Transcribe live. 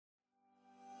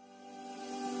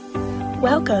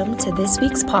Welcome to this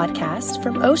week's podcast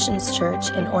from Oceans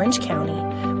Church in Orange County.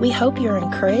 We hope you're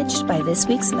encouraged by this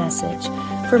week's message.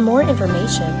 For more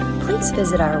information, please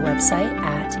visit our website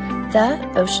at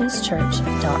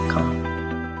theoceanschurch.com.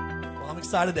 Well, I'm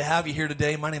excited to have you here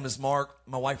today. My name is Mark.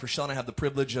 My wife, Rochelle, and I have the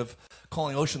privilege of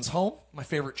calling Oceans home, my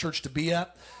favorite church to be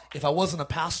at. If I wasn't a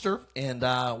pastor and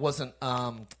wasn't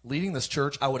leading this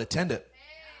church, I would attend it.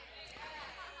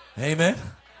 Amen.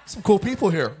 Some cool people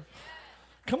here.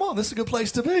 Come on, this is a good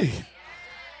place to be.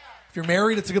 If you're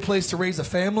married, it's a good place to raise a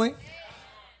family.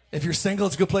 If you're single,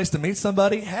 it's a good place to meet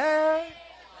somebody. Hey.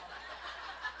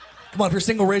 Come on, if you're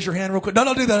single, raise your hand real quick. No,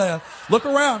 don't do that. Look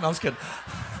around. No, I was kidding.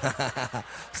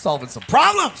 Solving some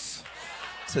problems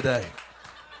today.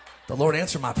 The Lord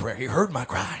answered my prayer. He heard my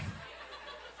cry.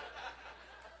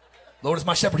 Lord is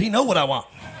my shepherd. He knows what I want.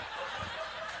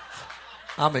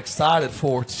 I'm excited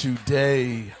for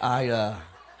today.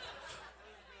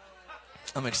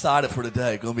 I'm excited for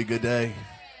today. Going to be a good day.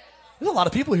 There's a lot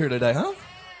of people here today, huh?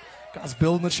 God's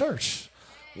building the church.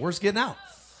 Word's getting out.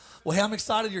 Well, hey, I'm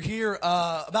excited you're here.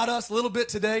 About us a little bit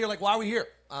today. You're like, why are we here?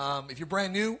 If you're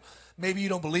brand new, maybe you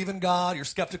don't believe in God. You're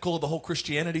skeptical of the whole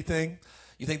Christianity thing.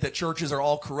 You think that churches are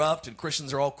all corrupt and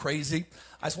Christians are all crazy.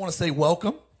 I just want to say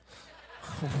welcome.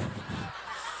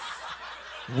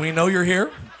 We know you're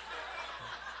here.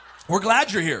 We're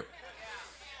glad you're here.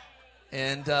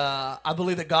 And I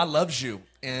believe that God loves you,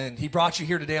 and he brought you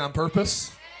here today on purpose.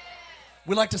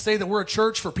 We like to say that we're a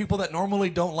church for people that normally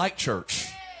don't like church.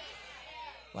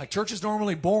 Like, church is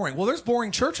normally boring. Well, there's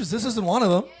boring churches. This isn't one of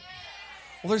them.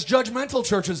 Well, there's judgmental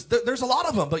churches. There's a lot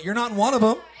of them, but you're not in one of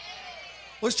them. Well,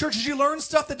 there's churches you learn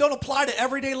stuff that don't apply to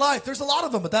everyday life. There's a lot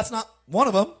of them, but that's not one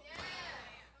of them.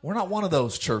 We're not one of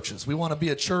those churches. We want to be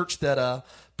a church that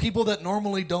people that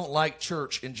normally don't like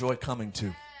church enjoy coming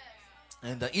to.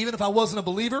 And even if I wasn't a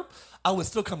believer, I would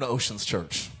still come to Oceans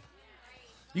Church.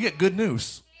 You get good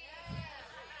news.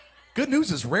 Good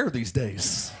news is rare these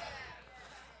days.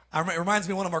 It reminds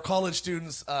me of one of our college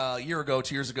students a year ago,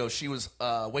 2 years ago. She was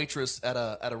a waitress at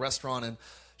a restaurant, and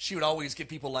she would always give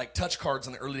people like touch cards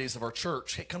in the early days of our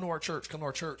church. Hey, come to our church, come to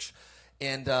our church.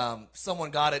 And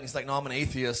someone got it, and he's like, no, I'm an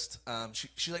atheist.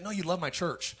 She's like, no, you love my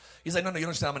church. He's like, no, you don't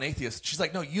understand, I'm an atheist. She's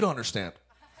like, no, you don't understand.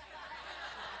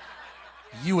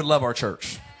 You would love our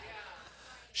church.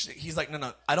 He's like,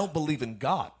 no, I don't believe in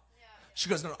God. She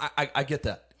goes, no, I get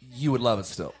that. You would love it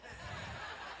still.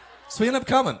 So he ended up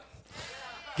coming.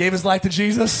 Gave his life to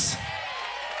Jesus.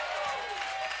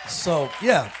 So,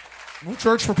 yeah, we're a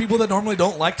church for people that normally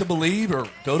don't like to believe or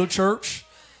go to church.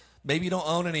 Maybe you don't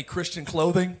own any Christian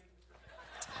clothing.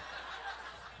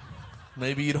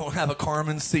 Maybe you don't have a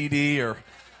Carmen CD, or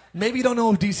maybe you don't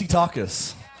know who DC Talk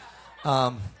is.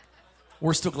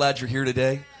 We're still glad you're here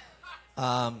today.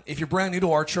 If you're brand new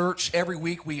to our church, every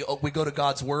week we go to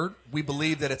God's Word. We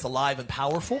believe that it's alive and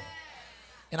powerful.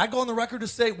 And I go on the record to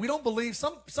say we don't believe,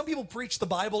 some people preach the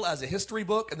Bible as a history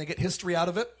book and they get history out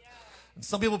of it. And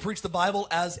some people preach the Bible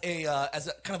as a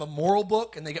kind of a moral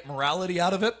book and they get morality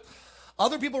out of it.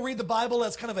 Other people read the Bible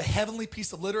as kind of a heavenly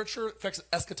piece of literature, it affects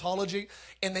eschatology,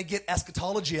 and they get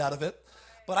eschatology out of it.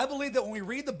 But I believe that when we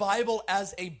read the Bible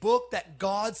as a book that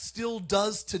God still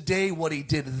does today what he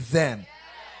did then,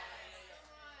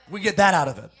 we get that out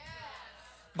of it.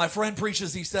 My friend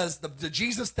preaches, he says, the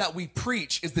Jesus that we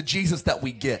preach is the Jesus that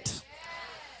we get.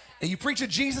 And you preach a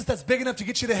Jesus that's big enough to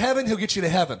get you to heaven, he'll get you to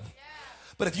heaven.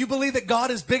 But if you believe that God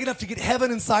is big enough to get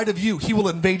heaven inside of you, he will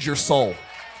invade your soul.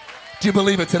 Do you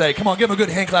believe it today? Come on, give him a good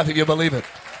hand clap if you believe it.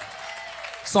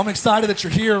 So I'm excited that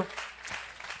you're here.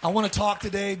 I want to talk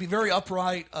today, be very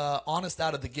upright, honest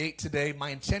out of the gate today. My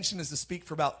intention is to speak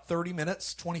for about 30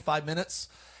 minutes, 25 minutes.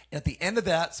 And at the end of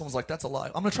that, someone's like, that's a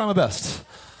lie. I'm going to try my best.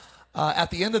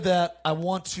 At the end of that, I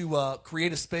want to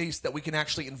create a space that we can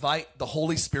actually invite the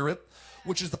Holy Spirit,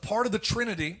 which is the part of the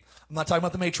Trinity, I'm not talking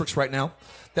about the Matrix right now,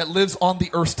 that lives on the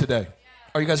earth today.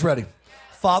 Are you guys ready?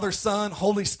 Father, Son,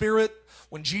 Holy Spirit.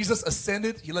 When Jesus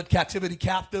ascended, he led captivity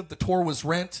captive. The Torah was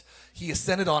rent. He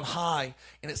ascended on high.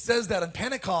 And it says that on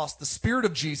Pentecost, the Spirit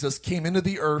of Jesus came into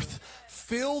the earth,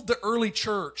 filled the early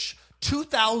church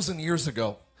 2,000 years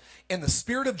ago. And the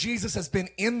Spirit of Jesus has been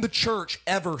in the church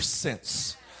ever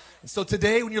since. And so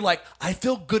today, when you're like, I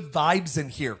feel good vibes in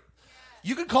here,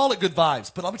 you can call it good vibes,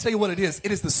 but let me tell you what it is.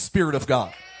 It is the Spirit of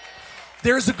God.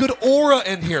 There's a good aura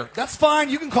in here. That's fine.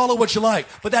 You can call it what you like,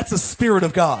 but that's the Spirit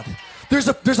of God. There's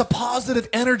a positive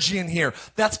energy in here.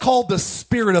 That's called the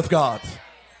Spirit of God,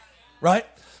 right?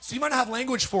 So you might not have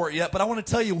language for it yet, but I want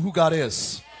to tell you who God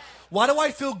is. Why do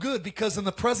I feel good? Because in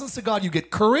the presence of God, you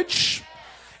get courage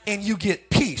and you get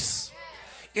peace.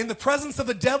 In the presence of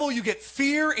the devil, you get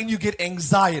fear and you get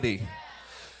anxiety.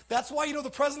 That's why you know the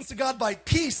presence of God by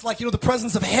peace, like you know the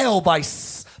presence of hell by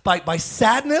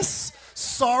sadness,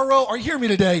 sorrow, are you hearing me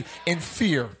today, and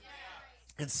fear.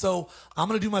 And so I'm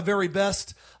going to do my very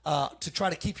best to try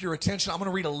to keep your attention. I'm going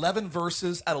to read 11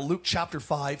 verses out of Luke chapter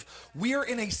 5. We are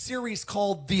in a series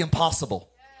called The Impossible.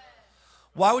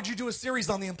 Why would you do a series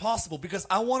on the impossible? Because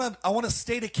I want to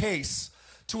state a case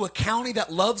to a county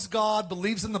that loves God,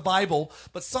 believes in the Bible,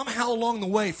 but somehow along the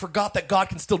way forgot that God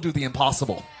can still do the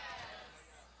impossible.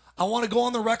 I want to go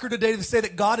on the record today to say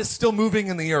that God is still moving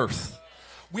in the earth.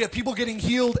 We have people getting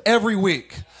healed every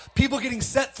week. People getting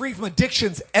set free from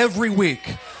addictions every week.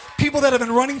 People that have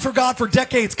been running for God for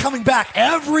decades coming back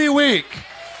every week.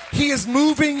 He is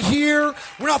moving here.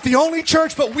 We're not the only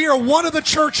church, but we are one of the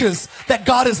churches that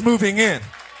God is moving in.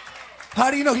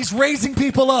 How do you know? He's raising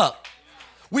people up.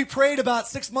 We prayed about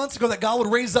 6 months ago that God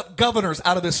would raise up governors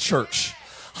out of this church.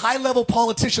 High-level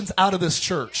politicians out of this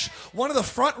church. One of the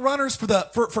front runners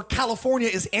for California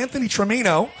is Anthony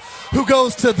Trimino, who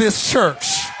goes to this church.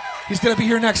 He's going to be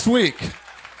here next week.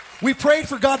 We prayed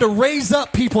for God to raise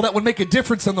up people that would make a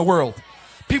difference in the world.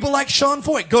 People like Sean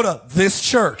Foyt go to this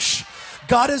church.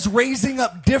 God is raising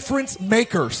up difference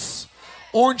makers.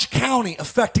 Orange County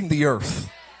affecting the earth.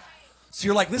 So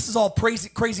you're like, this is all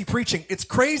crazy preaching. It's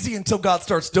crazy until God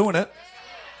starts doing it.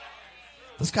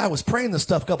 This guy was praying this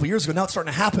stuff a couple years ago. Now it's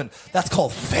starting to happen. That's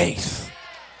called faith.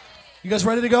 You guys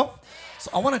ready to go?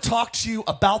 So I want to talk to you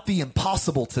about the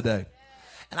impossible today.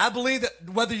 And I believe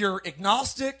that whether you're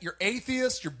agnostic, you're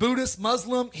atheist, you're Buddhist,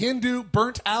 Muslim, Hindu,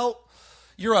 burnt out,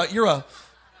 I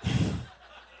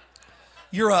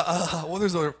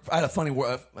had a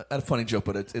funny joke,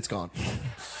 but it's gone.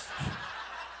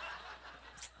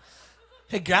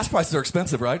 Hey, gas prices are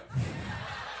expensive, right?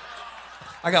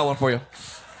 I got one for you.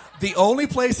 The only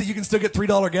place that you can still get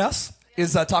 $3 gas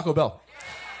is Taco Bell.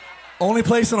 Only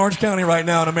place in Orange County right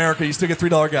now in America you still get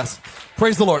 $3 gas.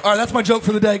 Praise the Lord. All right, that's my joke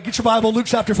for the day. Get your Bible, Luke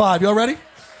chapter 5. You all ready?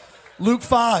 Luke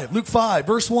 5,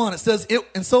 verse 1. It says,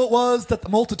 and so it was that the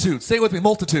multitude, say it with me,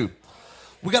 multitude.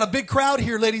 We got a big crowd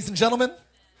here, ladies and gentlemen.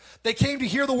 They came to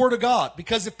hear the word of God,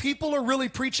 because if people are really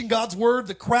preaching God's word,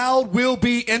 the crowd will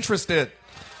be interested.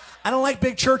 I don't like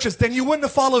big churches, then you wouldn't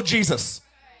have followed Jesus.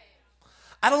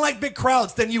 I don't like big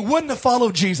crowds, then you wouldn't have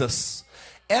followed Jesus.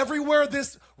 Everywhere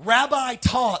this rabbi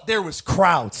taught, there was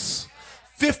crowds.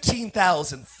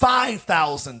 15,000,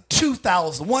 5,000,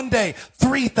 2,000. One day,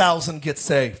 3,000 get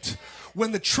saved.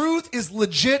 When the truth is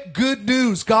legit good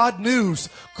news, God news,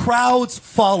 crowds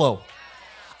follow.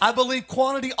 I believe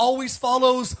quantity always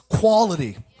follows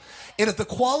quality. And if the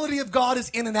quality of God is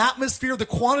in an atmosphere, the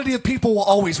quantity of people will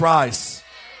always rise.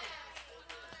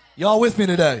 Y'all with me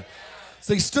today?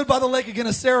 So he stood by the lake of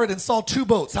Gennesaret and saw 2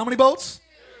 boats. How many boats?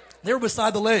 They were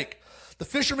beside the lake. The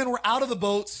fishermen were out of the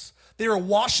boats. They were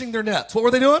washing their nets. What were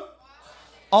they doing?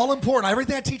 All important.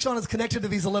 Everything I teach on is connected to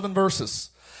these 11 verses.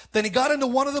 Then he got into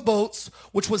one of the boats,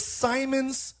 which was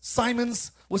Simon's,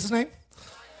 what's his name?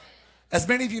 As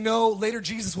many of you know, later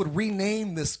Jesus would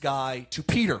rename this guy to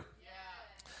Peter.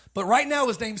 But right now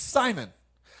his name's Simon.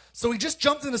 So he just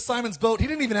jumped into Simon's boat. He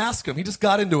didn't even ask him. He just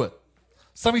got into it.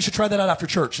 Some of you should try that out after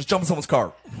church. Just jump in someone's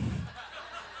car.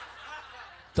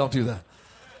 Don't do that.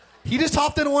 He just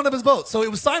hopped into one of his boats. So it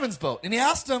was Simon's boat. And he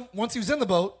asked him, once he was in the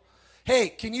boat, hey,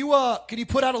 can you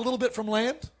put out a little bit from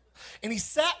land? And he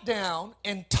sat down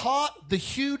and taught the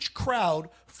huge crowd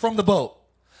from the boat.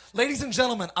 Ladies and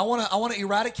gentlemen, I want to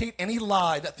eradicate any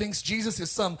lie that thinks Jesus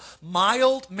is some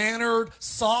mild-mannered,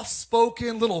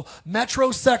 soft-spoken little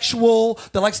metrosexual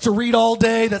that likes to read all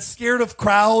day, that's scared of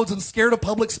crowds and scared of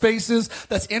public spaces,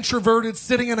 that's introverted,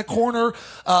 sitting in a corner,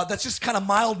 that's just kind of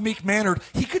mild, meek-mannered.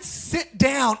 He could sit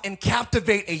down and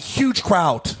captivate a huge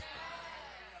crowd.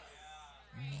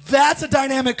 That's a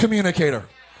dynamic communicator.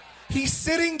 He's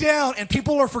sitting down and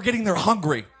people are forgetting they're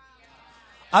hungry.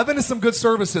 I've been to some good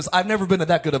services. I've never been to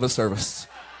that good of a service.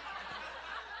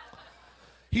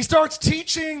 He starts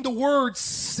teaching the word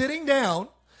sitting down,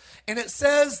 and it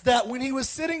says that when he was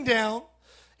sitting down,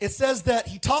 it says that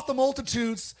he taught the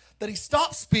multitudes, that he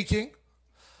stopped speaking.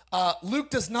 Luke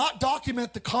does not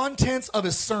document the contents of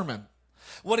his sermon.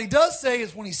 What he does say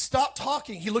is when he stopped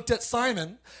talking, he looked at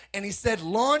Simon, and he said,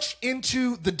 launch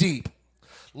into the deep.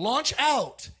 Launch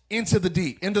out into the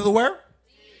deep. Into the where?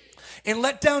 And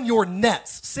let down your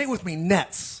nets. Say it with me,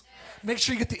 nets. Make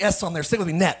sure you get the S on there. Say it with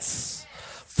me, nets.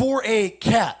 For a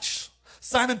catch.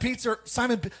 Simon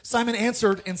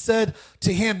answered and said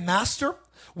to him, Master,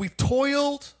 we've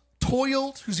toiled.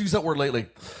 Who's used that word lately?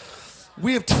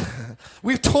 We've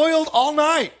toiled all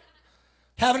night.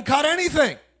 Haven't caught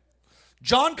anything.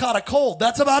 John caught a cold.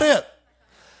 That's about it.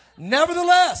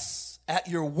 Nevertheless, at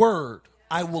your word,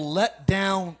 I will let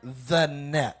down the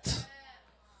net.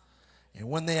 And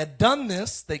when they had done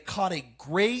this, they caught a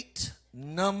great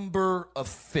number of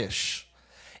fish,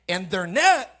 and their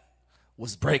net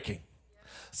was breaking.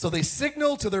 So they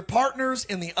signaled to their partners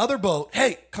in the other boat,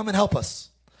 hey, come and help us.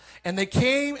 And they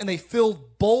came and they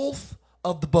filled both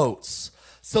of the boats.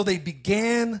 So they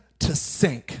began to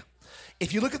sink.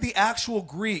 If you look at the actual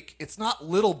Greek, it's not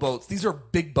little boats. These are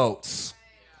big boats.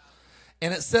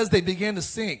 And it says they began to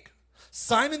sink.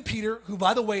 Simon Peter, who,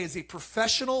 by the way, is a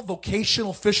professional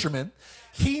vocational fisherman,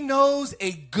 he knows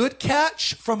a good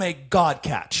catch from a God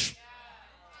catch.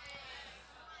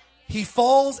 He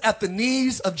falls at the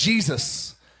knees of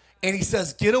Jesus and he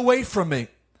says, get away from me,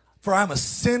 for I'm a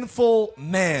sinful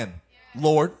man,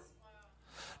 Lord.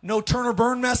 No turn or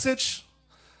burn message.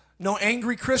 No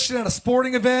angry Christian at a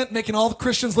sporting event making all the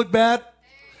Christians look bad.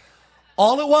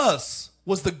 All it was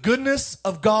the goodness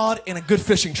of God in a good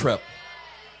fishing trip.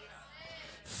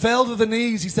 Fell to the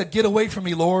knees. He said, get away from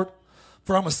me, Lord,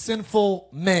 for I'm a sinful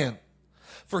man.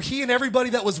 For he and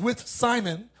everybody that was with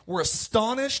Simon were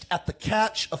astonished at the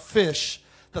catch of fish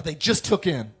that they just took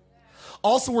in.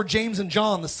 Also were James and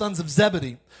John, the sons of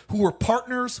Zebedee, who were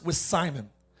partners with Simon.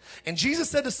 And Jesus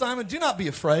said to Simon, do not be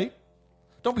afraid.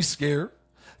 Don't be scared.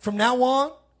 From now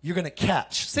on, you're going to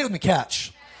catch. Say it with me,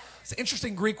 catch. It's an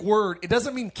interesting Greek word. It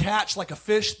doesn't mean catch like a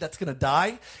fish that's going to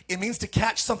die. It means to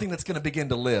catch something that's going to begin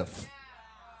to live.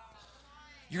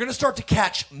 You're going to start to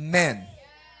catch men.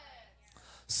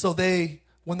 So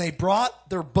when they brought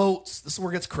their boats, this is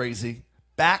where it gets crazy,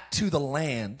 back to the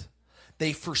land,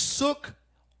 they forsook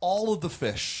all of the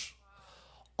fish,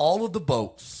 all of the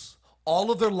boats, all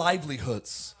of their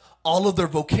livelihoods, all of their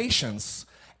vocations,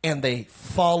 and they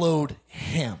followed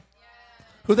him.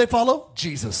 Who they follow?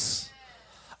 Jesus.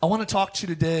 I want to talk to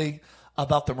you today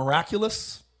about the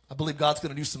miraculous. I believe God's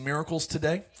going to do some miracles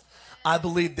today. I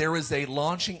believe there is a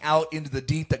launching out into the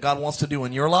deep that God wants to do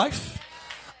in your life.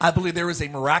 I believe there is a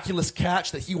miraculous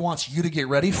catch that he wants you to get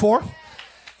ready for.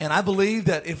 And I believe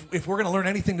that if we're going to learn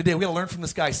anything today, we got to learn from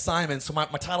this guy, Simon. So my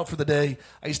title for the day,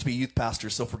 I used to be a youth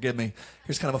pastor, so forgive me.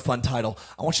 Here's kind of a fun title.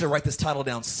 I want you to write this title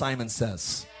down, Simon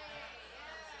Says.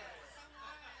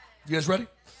 You guys ready?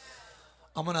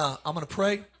 I'm gonna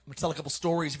pray. I'm gonna tell a couple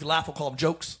stories. If you laugh, we'll call them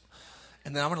jokes.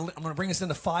 And then I'm gonna bring us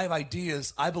into 5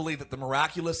 ideas. I believe that the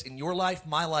miraculous in your life,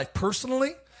 my life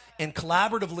personally, and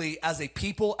collaboratively as a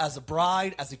people, as a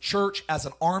bride, as a church, as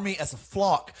an army, as a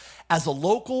flock, as a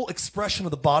local expression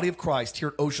of the body of Christ here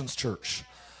at Oceans Church,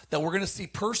 that we're going to see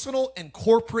personal and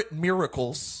corporate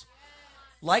miracles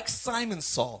like Simon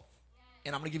saw.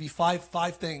 And I'm going to give you five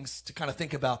things to kind of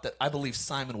think about that I believe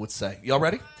Simon would say. Y'all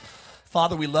ready?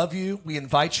 Father, we love you. We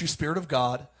invite you, Spirit of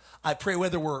God. I pray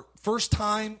whether we're first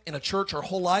time in a church our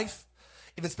whole life,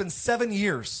 if it's been 7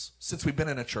 years since we've been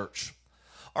in a church,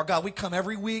 our God, we come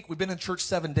every week. We've been in church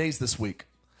 7 days this week.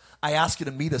 I ask you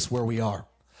to meet us where we are.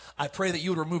 I pray that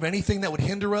you would remove anything that would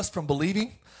hinder us from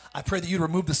believing. I pray that you'd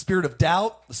remove the spirit of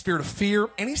doubt, the spirit of fear,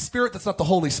 any spirit that's not the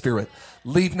Holy Spirit.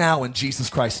 Leave now in Jesus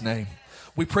Christ's name.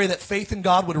 We pray that faith in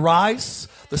God would rise,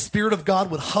 the Spirit of God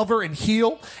would hover and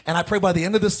heal, and I pray by the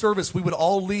end of this service we would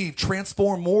all leave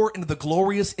transformed more into the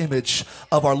glorious image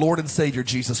of our Lord and Savior,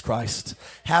 Jesus Christ.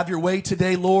 Have your way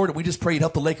today, Lord, and we just pray you'd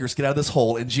help the Lakers get out of this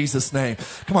hole in Jesus' name.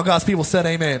 Come on, God's people said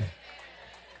amen.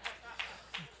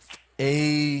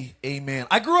 Amen.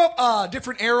 I grew up a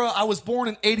different era. I was born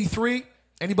in 83.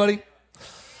 Anybody?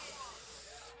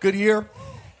 Good year.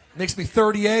 Makes me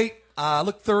 38. I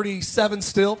look 37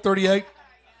 still, 38.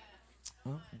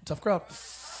 Tough crowd.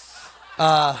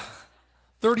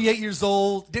 38 years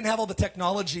old. Didn't have all the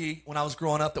technology when I was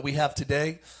growing up that we have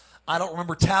today. I don't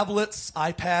remember tablets,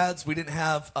 iPads. We didn't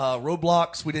have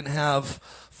Roblox. We didn't have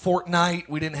Fortnite.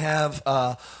 We didn't have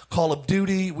Call of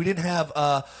Duty. We didn't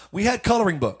have, we had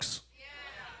coloring books.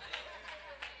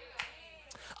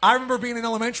 I remember being in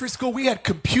elementary school. We had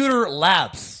computer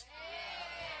labs.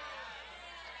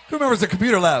 Who remembers the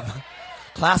computer lab?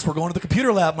 Class, we're going to the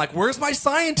computer lab. I'm like, where's my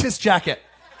scientist jacket?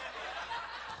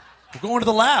 We're going to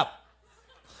the lab.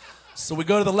 So we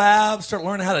go to the lab, start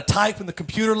learning how to type in the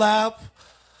computer lab.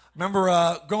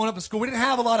 Remember growing up in school, we didn't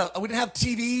have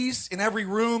TVs in every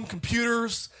room,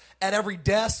 computers at every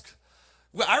desk.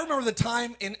 I remember the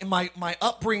time in my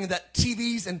upbringing that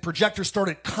TVs and projectors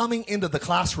started coming into the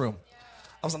classroom.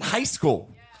 I was in high school.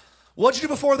 What'd you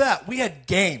do before that? We had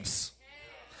games.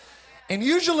 And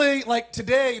usually, like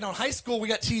today, in high school, we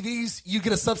got TVs. You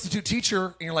get a substitute teacher,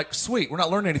 and you're like, sweet, we're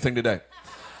not learning anything today.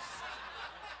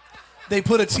 They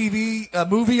put a TV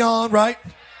movie on, right?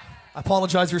 I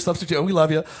apologize for your substitute. Oh, we love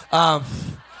you.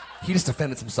 He just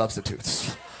offended some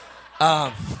substitutes.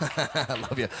 I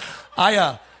love you.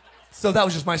 So that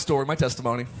was just my story, my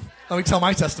testimony. Let me tell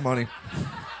my testimony.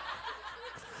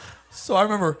 So I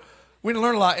remember we didn't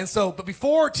learn a lot. And so, but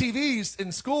before TVs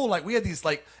in school, like we had these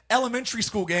like elementary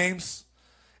school games.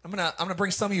 I'm gonna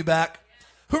bring some of you back.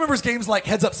 Who remembers games like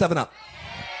Heads Up, 7 Up?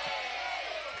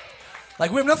 Like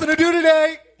we have nothing to do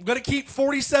today. I'm gonna keep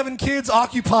 47 kids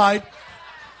occupied.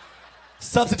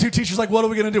 Substitute teacher's like, what are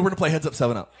we gonna do? We're gonna play Heads Up,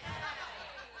 7 Up.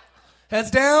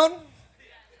 Heads down.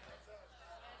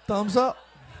 Thumbs up.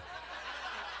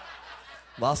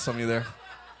 Lost some of you there.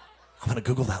 I'm gonna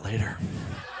Google that later.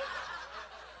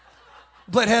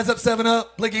 Played Heads Up, 7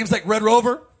 Up. Play games like Red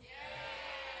Rover.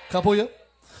 Couple of you.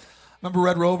 Remember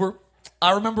Red Rover?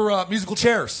 I remember musical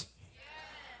chairs.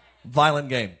 Violent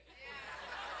game.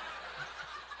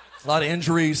 A lot of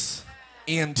injuries.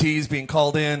 EMTs being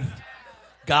called in.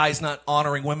 Guys not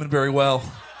honoring women very well.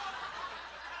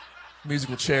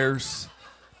 Musical chairs.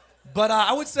 But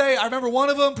I would say, I remember one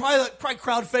of them, probably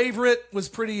crowd favorite, was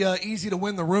pretty easy to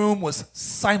win the room, was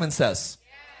Simon Says.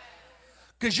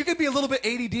 Because you can be a little bit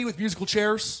ADD with musical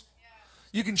chairs.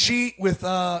 You can cheat with,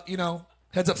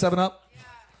 Heads Up, 7 Up.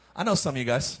 I know some of you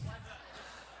guys.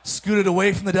 Scooted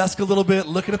away from the desk a little bit,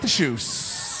 looking at the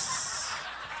shoes.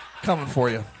 Coming for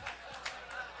you.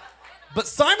 But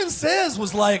Simon Says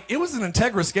was like, it was an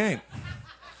integrous game.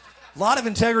 A lot of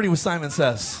integrity with Simon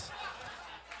Says.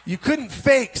 You couldn't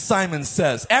fake Simon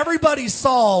Says. Everybody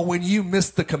saw when you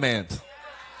missed the command.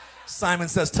 Simon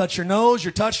Says, touch your nose,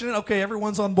 you're touching it. Okay,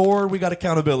 everyone's on board, we got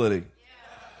accountability.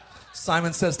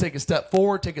 Simon Says, take a step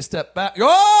forward, take a step back.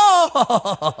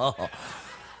 Oh!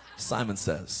 Simon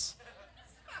Says.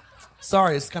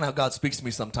 Sorry, it's kind of how God speaks to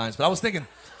me sometimes, but I was thinking,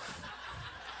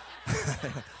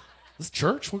 this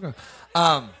church? We're going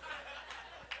I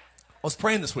was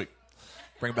praying this week.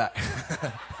 Bring it back.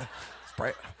 Let's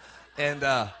pray. And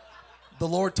the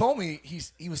Lord told me,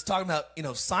 he was talking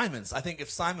about, Simon's. I think if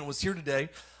Simon was here today,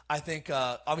 I think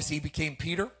obviously he became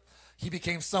Peter. He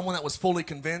became someone that was fully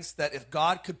convinced that if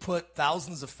God could put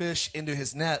thousands of fish into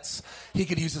his nets, he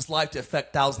could use his life to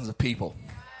affect thousands of people.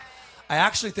 I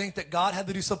actually think that God had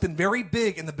to do something very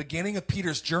big in the beginning of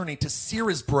Peter's journey to sear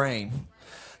his brain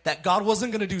that God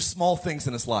wasn't going to do small things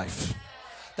in his life,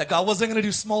 that God wasn't going to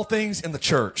do small things in the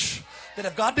church, that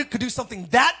if God could do something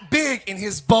that big in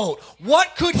his boat,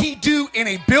 what could he do in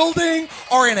a building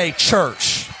or in a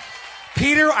church?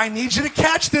 Peter, I need you to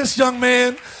catch this, young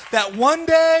man, that one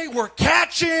day we're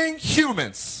catching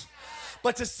humans.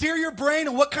 But to sear your brain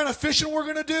and what kind of fishing we're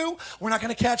going to do, we're not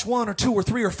going to catch 1 or 2 or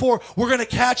 3 or 4. We're going to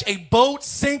catch a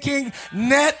boat-sinking,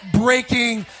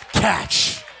 net-breaking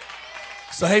catch.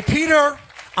 So, hey, Peter,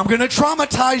 I'm going to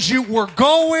traumatize you. We're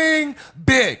going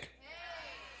big.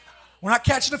 We're not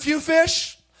catching a few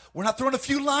fish. We're not throwing a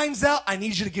few lines out. I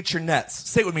need you to get your nets.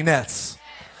 Say it with me, nets.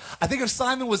 I think if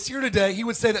Simon was here today, he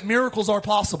would say that miracles are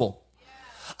possible.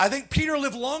 I think Peter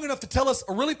lived long enough to tell us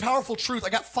a really powerful truth. I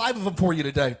got 5 of them for you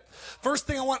today. First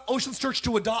thing I want Oceans Church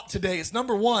to adopt today is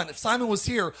number 1, if Simon was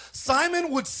here,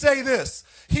 Simon would say this.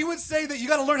 He would say that you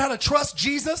got to learn how to trust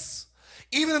Jesus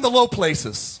even in the low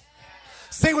places.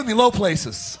 Say with me, low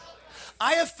places.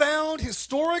 I have found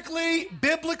historically,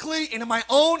 biblically, and in my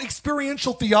own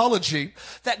experiential theology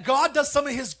that God does some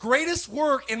of his greatest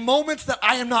work in moments that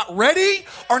I am not ready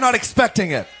or not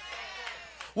expecting it.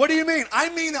 What do you mean? I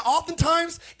mean that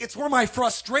oftentimes it's where my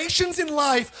frustrations in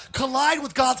life collide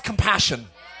with God's compassion.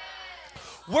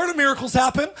 Where do miracles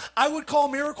happen? I would call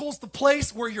miracles the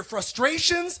place where your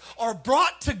frustrations are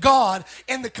brought to God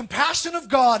and the compassion of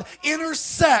God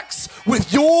intersects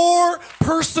with your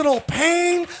personal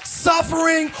pain,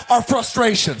 suffering, or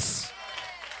frustrations.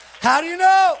 How do you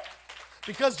know?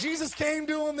 Because Jesus came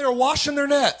to them, they were washing their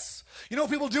nets. You know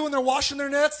what people do when they're washing their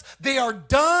nets? They are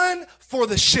done for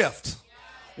the shift.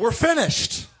 We're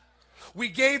finished. We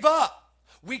gave up.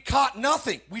 We caught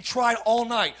nothing. We tried all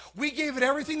night. We gave it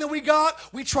everything that we got.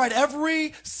 We tried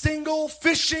every single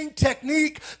fishing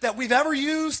technique that we've ever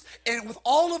used. And with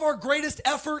all of our greatest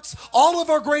efforts, all of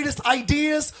our greatest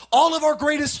ideas, all of our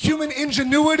greatest human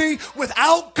ingenuity,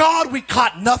 without God, we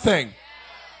caught nothing.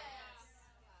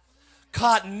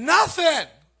 Caught nothing.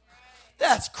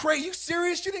 That's crazy. You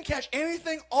serious? You didn't catch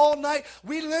anything all night?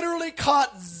 We literally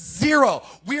caught 0.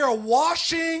 We are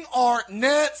washing our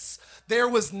nets. There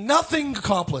was nothing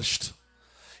accomplished.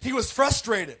 He was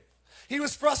frustrated. He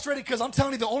was frustrated because I'm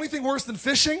telling you, the only thing worse than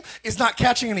fishing is not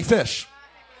catching any fish.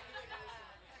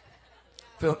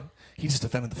 Phil, he just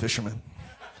offended the fisherman.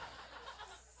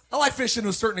 I like fishing to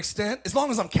a certain extent, as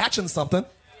long as I'm catching something.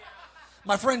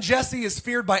 My friend Jesse is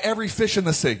feared by every fish in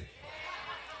the sea.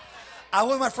 I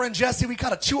went with my friend Jesse, we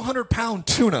caught a 200-pound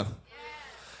tuna.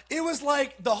 It was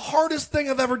like the hardest thing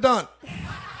I've ever done.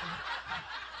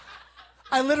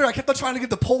 I kept on trying to get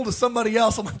the pole to somebody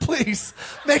else. I'm like, please,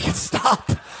 make it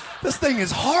stop. This thing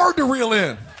is hard to reel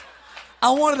in.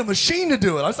 I wanted a machine to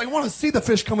do it. I was like, I want to see the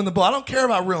fish come in the boat. I don't care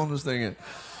about reeling this thing in.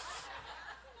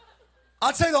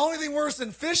 I'll tell you the only thing worse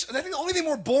than fish, I think the only thing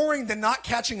more boring than not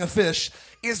catching a fish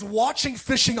is watching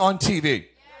fishing on TV.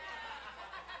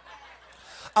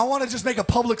 I want to just make a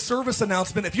public service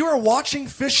announcement. If you are watching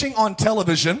fishing on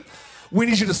television, we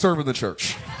need you to serve in the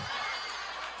church.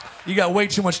 You got way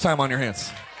too much time on your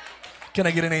hands. Can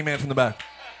I get an amen from the back?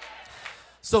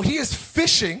 So he is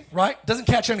fishing, right? Doesn't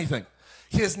catch anything.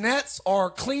 His nets are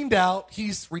cleaned out.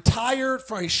 He's retired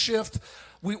from a shift.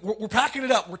 We're packing it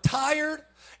up. We're tired.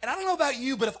 And I don't know about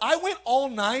you, but if I went all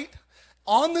night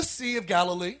on the Sea of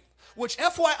Galilee, which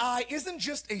FYI isn't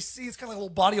just a sea, it's kind of like a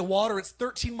little body of water. It's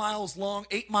 13 miles long,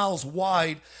 8 miles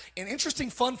wide. An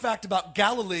interesting fun fact about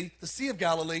Galilee, the Sea of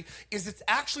Galilee, is it's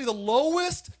actually the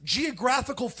lowest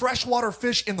geographical freshwater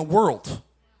fish in the world.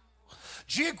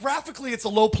 Geographically, it's a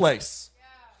low place.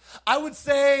 I would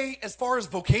say, as far as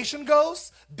vocation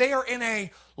goes, they are in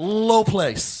a low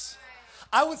place.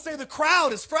 I would say the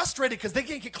crowd is frustrated because they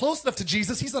can't get close enough to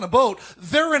Jesus. He's on a boat.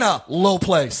 They're in a low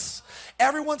place.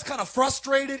 Everyone's kind of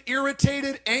frustrated,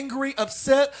 irritated, angry,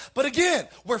 upset. But again,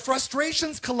 where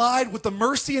frustrations collide with the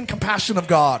mercy and compassion of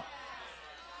God.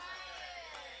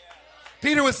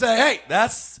 Peter would say, hey,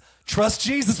 trust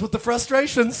Jesus with the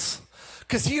frustrations,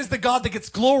 because he is the God that gets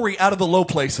glory out of the low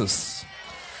places.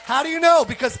 How do you know?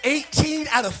 Because 18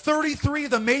 out of 33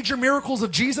 of the major miracles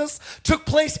of Jesus took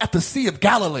place at the Sea of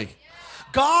Galilee.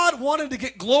 God wanted to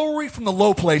get glory from the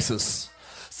low places.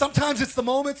 Sometimes it's the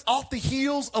moments off the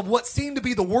heels of what seemed to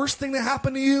be the worst thing that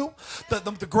happened to you,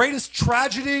 the greatest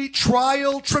tragedy,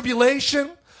 trial, tribulation.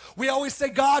 We always say,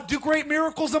 God, do great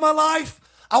miracles in my life.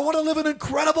 I want to live an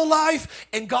incredible life.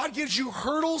 And God gives you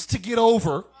hurdles to get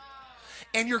over.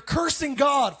 And you're cursing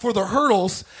God for the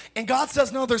hurdles. And God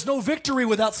says, no, there's no victory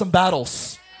without some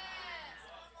battles.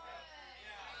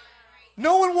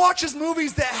 No one watches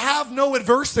movies that have no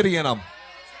adversity in them.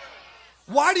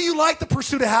 Why do you like The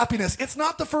Pursuit of Happiness? It's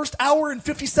not the first hour and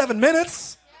 57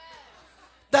 minutes.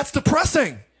 That's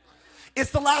depressing.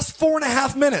 It's the last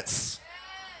 4.5 minutes.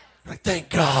 You're like, thank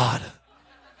God.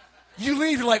 You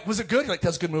leave, you're like, was it good? You're like,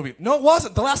 that's a good movie. No, it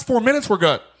wasn't. The last 4 minutes were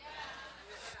good.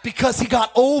 Because he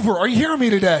got over. Are you hearing me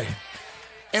today?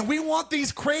 And we want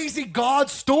these crazy God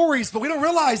stories, but we don't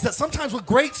realize that sometimes with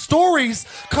great stories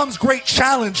comes great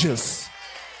challenges.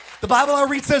 The Bible I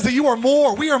read says that we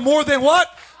are more than what?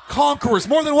 Conquerors.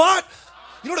 More than what?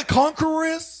 You know what a conqueror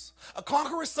is? A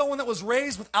conqueror is someone that was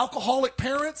raised with alcoholic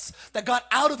parents that got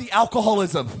out of the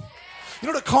alcoholism. You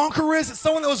know what a conqueror is? It's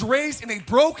someone that was raised in a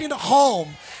broken home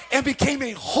and became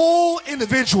a whole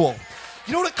individual.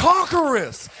 You know what a conqueror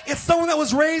is? It's someone that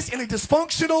was raised in a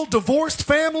dysfunctional, divorced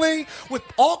family with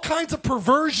all kinds of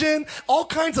perversion, all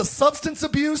kinds of substance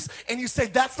abuse, and you say,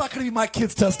 that's not going to be my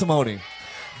kid's testimony.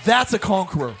 That's a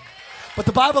conqueror. But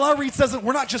the Bible I read says that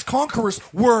we're not just conquerors,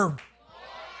 we're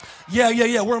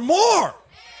more.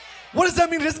 What does that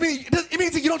mean? It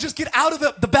means that you don't just get out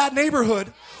of the bad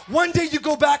neighborhood. One day you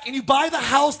go back and you buy the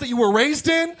house that you were raised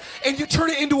in and you turn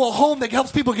it into a home that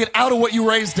helps people get out of what you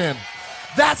were raised in.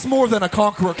 That's more than a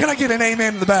conqueror. Can I get an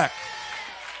amen in the back?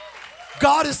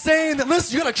 God is saying that,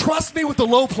 listen, you got to trust me with the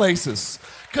low places.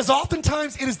 Because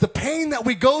oftentimes it is the pain that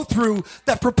we go through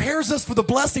that prepares us for the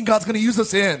blessing God's going to use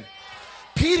us in.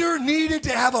 Peter needed to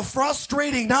have a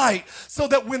frustrating night so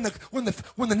that when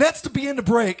the nets began to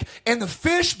break and the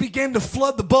fish began to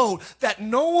flood the boat, that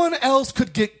no one else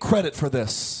could get credit for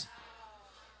this.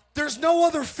 There's no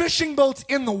other fishing boats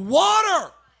in the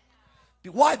water.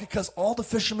 Why? Because all the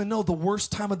fishermen know the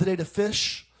worst time of the day to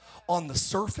fish on the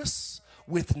surface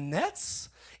with nets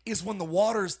is when the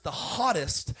water's the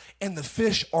hottest and the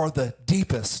fish are the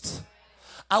deepest.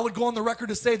 I would go on the record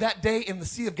to say that day in the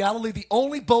Sea of Galilee, the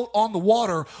only boat on the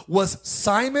water was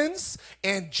Simon's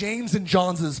and James and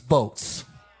John's boats.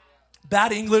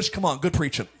 Bad English, come on, good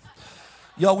preaching.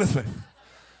 Y'all with me?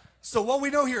 So what we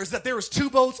know here is that there is 2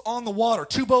 boats on the water,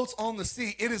 2 boats on the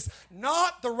sea. It is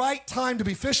not the right time to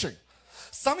be fishing.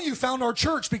 Some of you found our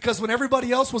church because when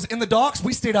everybody else was in the docks,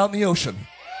 we stayed out in the ocean.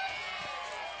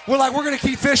 We're like, we're going to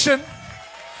keep fishing.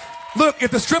 Look,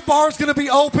 if the strip bar is going to be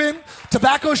open,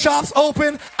 tobacco shop's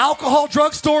open, alcohol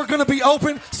drugstore going to be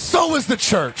open, so is the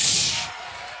church.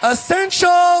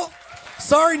 Essential.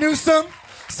 Sorry, Newsom.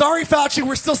 Sorry, Fauci.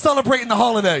 We're still celebrating the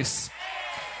holidays.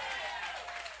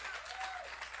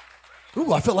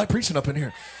 Ooh, I feel like preaching up in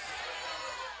here.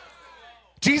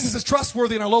 Jesus is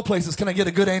trustworthy in our low places. Can I get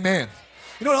a good amen?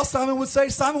 You know what else Simon would say?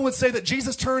 Simon would say that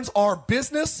Jesus turns our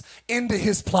business into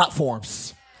his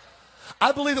platforms.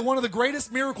 I believe that one of the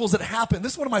greatest miracles that happened,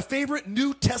 this is one of my favorite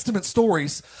New Testament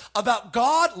stories about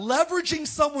God leveraging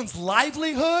someone's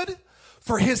livelihood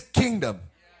for his kingdom.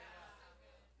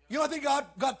 You know, I think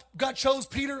God chose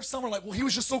Peter. Some are like, well, he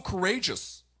was just so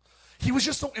courageous. He was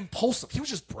just so impulsive. He was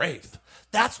just brave.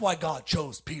 That's why God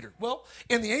chose Peter. Well,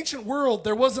 in the ancient world,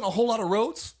 there wasn't a whole lot of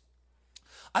roads.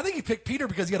 I think he picked Peter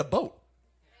because he had a boat.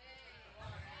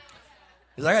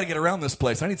 He's like, I got to get around this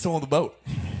place. I need someone with a boat.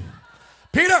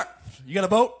 Peter, you got a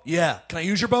boat? Yeah. Can I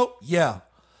use your boat? Yeah.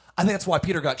 I think that's why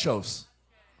Peter got chose.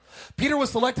 Peter was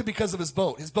selected because of his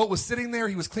boat. His boat was sitting there.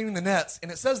 He was cleaning the nets.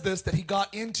 And it says this, that he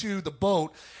got into the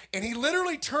boat, and he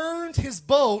literally turned his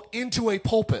boat into a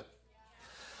pulpit.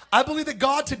 I believe that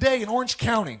God today in Orange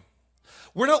County,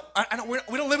 we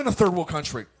don't live in a third world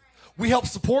country. We help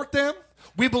support them.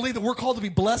 We believe that we're called to be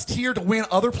blessed here to win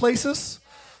other places.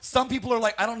 Some people are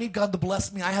like, I don't need God to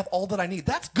bless me. I have all that I need.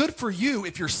 That's good for you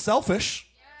if you're selfish.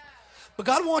 But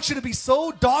God wants you to be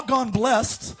so doggone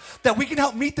blessed that we can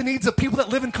help meet the needs of people that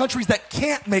live in countries that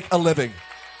can't make a living.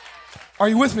 Are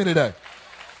you with me today?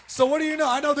 So what do you know?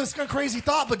 I know this is a crazy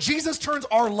thought, but Jesus turns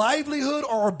our livelihood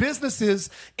or our businesses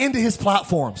into his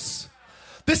platforms.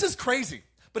 This is crazy.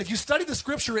 But if you study the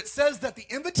scripture, it says that the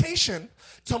invitation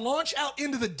to launch out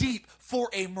into the deep for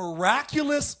a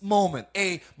miraculous moment,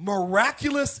 a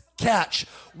miraculous catch,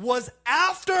 was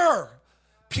after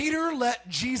Peter let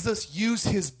Jesus use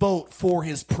his boat for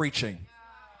his preaching.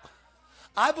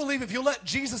 I believe if you let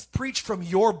Jesus preach from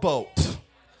your boat,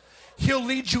 he'll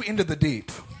lead you into the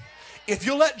deep. If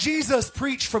you let Jesus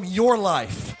preach from your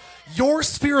life, your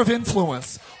sphere of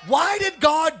influence, why did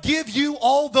God give you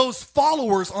all those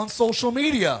followers on social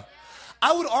media?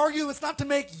 I would argue it's not to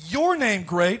make your name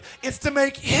great, it's to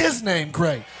make his name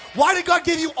great. Why did God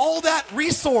give you all that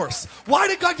resource? Why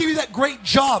did God give you that great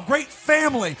job, great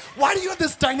family? Why do you have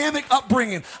this dynamic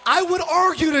upbringing? I would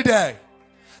argue today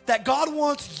that God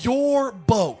wants your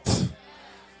boat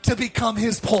to become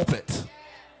his pulpit.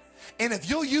 And if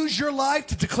you'll use your life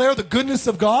to declare the goodness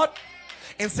of God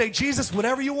and say, Jesus,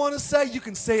 whatever you want to say, you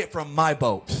can say it from my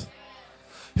boat.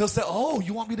 He'll say, oh,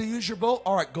 you want me to use your boat?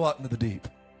 All right, go out into the deep.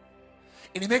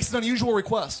 And he makes an unusual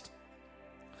request.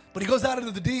 But he goes out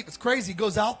into the deep. It's crazy. He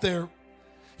goes out there.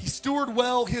 He stewarded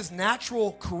well his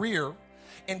natural career,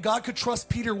 and God could trust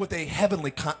Peter with a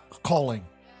heavenly calling.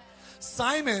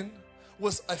 Simon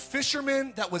was a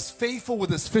fisherman that was faithful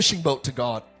with his fishing boat to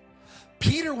God.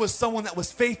 Peter was someone that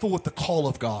was faithful with the call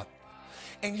of God.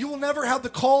 And you will never have the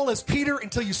call as Peter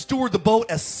until you steward the boat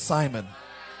as Simon.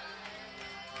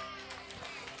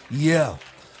 Yeah.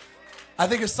 I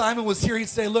think if Simon was here, he'd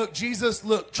say, look, Jesus,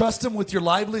 look, trust him with your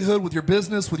livelihood, with your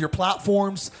business, with your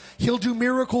platforms. He'll do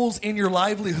miracles in your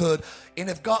livelihood. And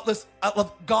if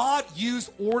God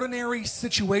used ordinary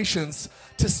situations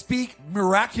to speak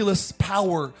miraculous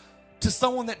power to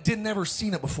someone that didn't ever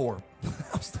seen it before.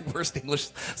 That was the worst English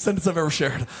sentence I've ever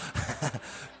shared.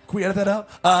 Can we edit that out?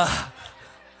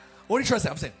 What are you trying to say?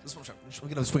 I'm saying, this is what I'm trying.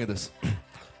 We're going to swing at this.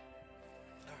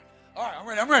 All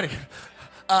right, I'm ready.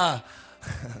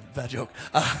 Bad joke.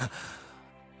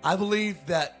 I believe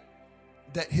that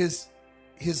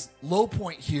his low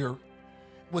point here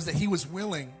was that he was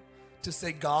willing to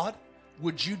say, God,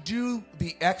 would you do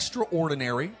the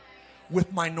extraordinary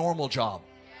with my normal job?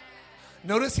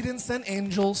 Notice he didn't send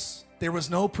angels. There was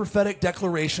no prophetic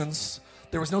declarations.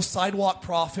 There was no sidewalk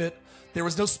prophet. There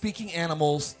was no speaking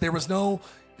animals. There was no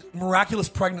miraculous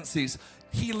pregnancies.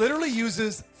 He literally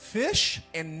uses fish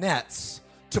and nets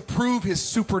to prove his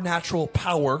supernatural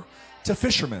power to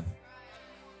fishermen.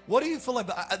 What do you feel like?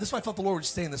 This is what I felt the Lord was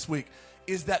saying this week,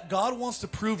 is that God wants to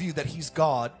prove you that he's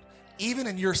God, even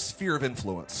in your sphere of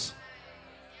influence.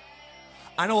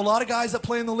 I know a lot of guys that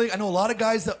play in the league. I know a lot of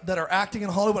guys that are acting in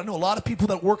Hollywood. I know a lot of people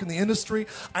that work in the industry.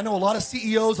 I know a lot of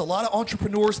CEOs, a lot of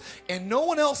entrepreneurs, and no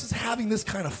one else is having this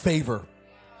kind of favor.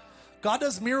 God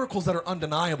does miracles that are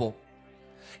undeniable.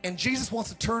 And Jesus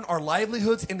wants to turn our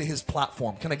livelihoods into his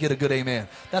platform. Can I get a good amen?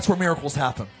 That's where miracles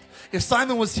happen. If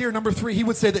Simon was here, number 3, he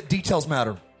would say that details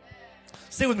matter.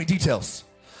 Say with me, details.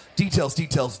 Details,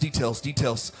 details, details,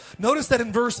 details. Notice that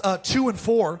in verse 2 and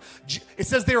 4, it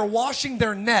says they are washing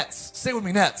their nets. Say with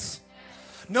me, nets.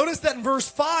 Notice that in verse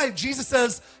 5, Jesus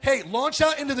says, hey, launch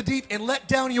out into the deep and let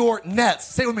down your nets.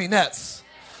 Say with me, nets.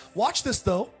 Watch this,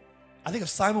 though. I think if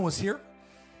Simon was here,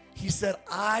 he said,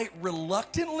 I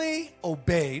reluctantly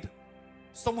obeyed.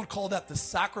 Someone called that the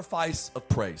sacrifice of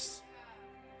praise.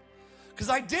 Because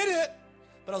I did it,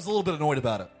 but I was a little bit annoyed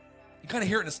about it. You kind of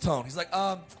hear it in his tone. He's like,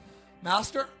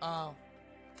 Master,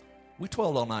 we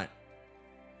toiled all night.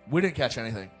 We didn't catch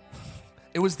anything.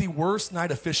 It was the worst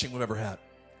night of fishing we've ever had.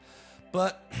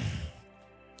 But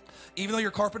Even though you're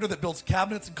a carpenter that builds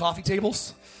cabinets and coffee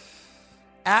tables,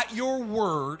 at your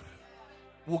word,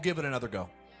 we'll give it another go.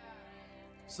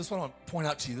 So this is what I want to point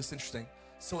out to you. This is interesting.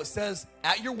 So it says,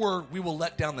 at your word, we will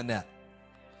let down the net.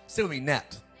 Say with me,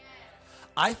 net.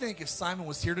 I think if Simon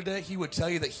was here today, he would tell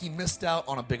you that he missed out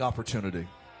on a big opportunity.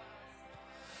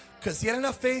 Because he had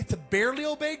enough faith to barely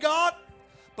obey God,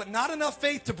 but not enough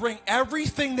faith to bring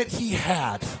everything that he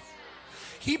had.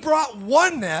 He brought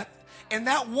one net, and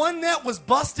that one net was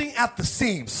busting at the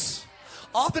seams.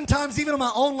 Oftentimes, even in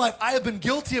my own life, I have been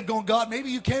guilty of going, God, maybe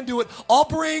you can do it. I'll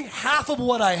bring half of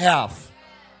what I have.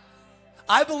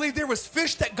 I believe there was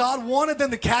fish that God wanted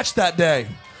them to catch that day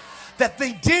that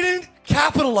they didn't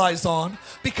capitalize on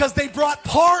because they brought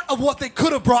part of what they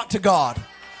could have brought to God.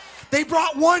 They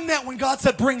brought one net when God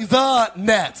said, bring the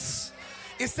nets.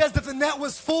 It says that the net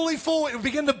was fully full. It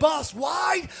began to bust.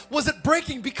 Why was it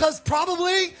breaking? Because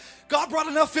probably God brought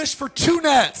enough fish for 2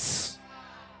 nets.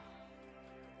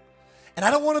 And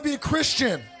I don't want to be a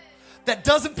Christian that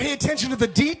doesn't pay attention to the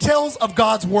details of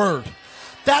God's word.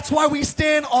 That's why we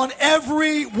stand on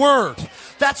every word.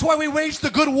 That's why we wage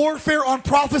the good warfare on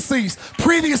prophecies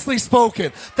previously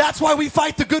spoken. That's why we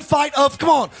fight the good fight of, come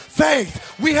on,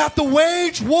 faith. We have to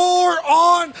wage war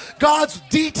on God's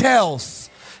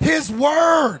details, his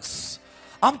words.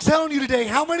 I'm telling you today,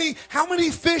 how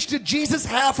many fish did Jesus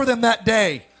have for them that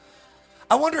day?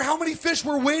 I wonder how many fish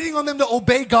were waiting on them to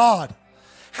obey God.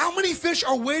 How many fish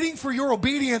are waiting for your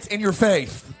obedience and your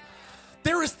faith?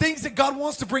 There is things that God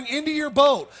wants to bring into your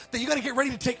boat that you got to get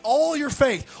ready to take all your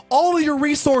faith, all of your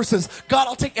resources. God,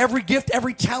 I'll take every gift,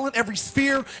 every talent, every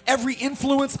sphere, every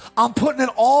influence. I'm putting it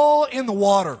all in the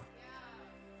water.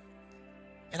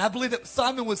 And I believe that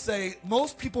Simon would say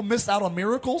most people miss out on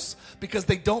miracles because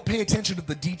they don't pay attention to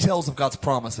the details of God's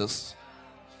promises.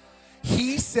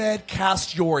 He said,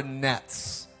 cast your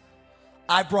nets.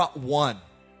 I brought one,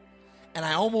 and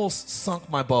I almost sunk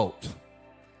my boat.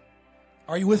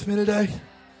 Are you with me today?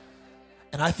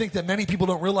 And I think that many people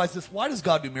don't realize this. Why does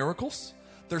God do miracles?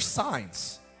 They're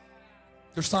signs.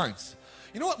 They're signs.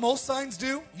 You know what most signs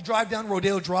do? You drive down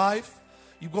Rodeo Drive.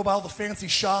 You go by all the fancy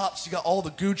shops. You got all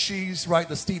the Gucci's, right?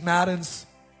 The Steve Maddens.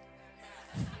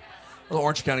 A little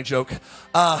Orange County joke.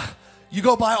 You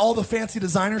go by all the fancy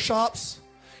designer shops.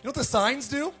 You know what the signs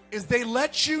do? Is they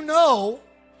let you know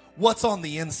what's on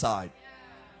the inside.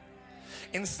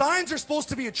 And signs are supposed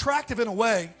to be attractive in a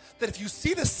way that if you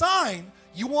see the sign,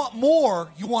 you want more,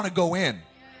 you want to go in.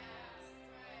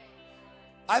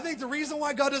 I think the reason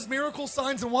why God does miracles,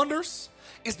 signs, and wonders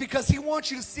is because he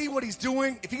wants you to see what he's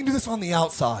doing. If he can do this on the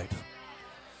outside,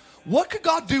 what could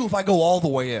God do if I go all the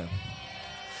way in?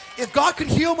 If God could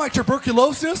heal my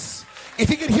tuberculosis, if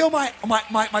he could heal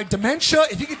my dementia,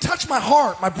 if he could touch my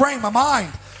heart, my brain, my mind,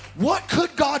 what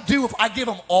could God do if I give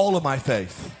him all of my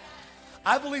faith?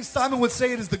 I believe Simon would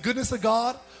say it is the goodness of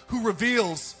God who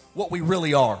reveals what we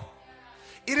really are.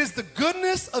 It is the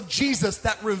goodness of Jesus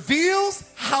that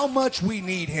reveals how much we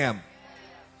need him.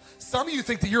 Some of you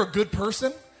think that you're a good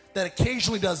person that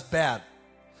occasionally does bad.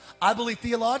 I believe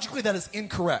theologically that is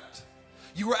incorrect.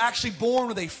 You were actually born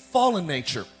with a fallen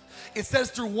nature. It says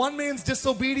through one man's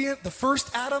disobedience, the first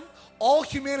Adam, all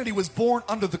humanity was born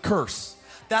under the curse.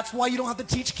 That's why you don't have to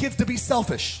teach kids to be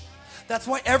selfish. That's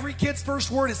why every kid's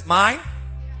first word is mine,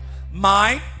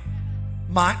 mine,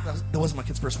 mine. That wasn't my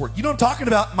kid's first word. You know what I'm talking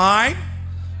about? Mine.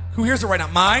 Who hears it right now?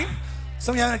 Mine.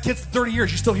 Some of you haven't had kids for 30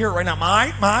 years. You still hear it right now.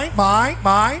 Mine, mine, mine,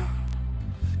 mine.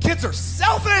 Kids are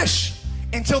selfish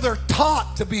until they're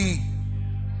taught to be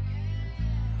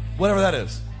whatever that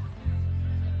is.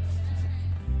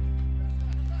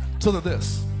 Until they're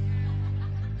this.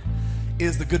 It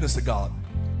is the goodness of God.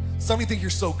 Some of you think you're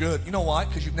so good. You know why?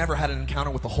 Because you've never had an encounter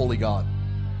with the holy God.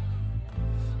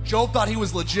 Job thought he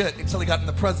was legit until he got in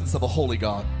the presence of a holy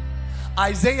God.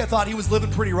 Isaiah thought he was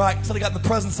living pretty right until he got in the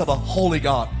presence of a holy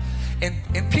God.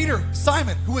 And Peter,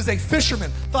 Simon, who was a fisherman,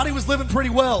 thought he was living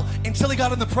pretty well until he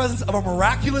got in the presence of a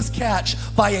miraculous catch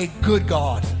by a good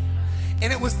God.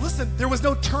 And it was, listen, there was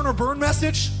no turn or burn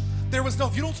message. There was no,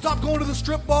 if you don't stop going to the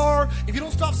strip bar, if you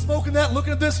don't stop smoking that,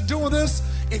 looking at this and doing this,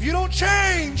 if you don't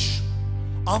change,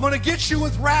 I'm going to get you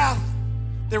with wrath.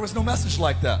 There was no message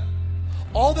like that.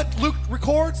 All that Luke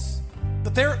records,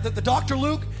 that the Dr.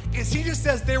 Luke, is he just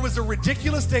says there was a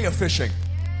ridiculous day of fishing.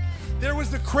 There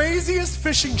was the craziest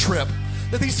fishing trip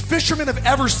that these fishermen have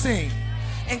ever seen.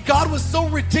 And God was so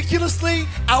ridiculously,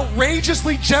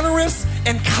 outrageously generous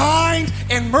and kind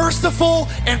and merciful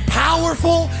and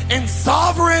powerful and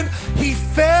sovereign. He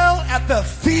fell at the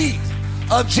feet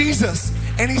of Jesus.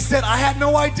 And he said, I had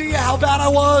no idea how bad I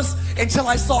was until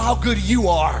I saw how good you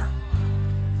are.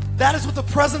 That is what the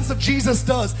presence of Jesus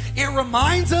does. It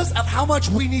reminds us of how much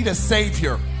we need a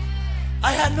Savior.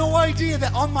 I had no idea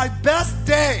that on my best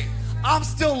day, I'm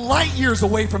still light years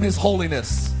away from His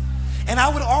holiness. And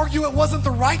I would argue it wasn't the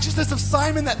righteousness of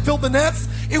Simon that filled the nets,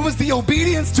 it was the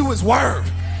obedience to His word.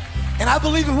 And I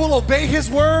believe if we'll obey His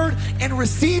word and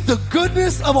receive the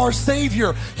goodness of our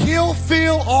Savior, He'll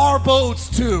fill our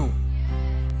boats too.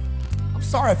 I'm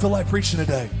sorry I feel like preaching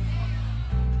today.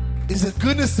 It is the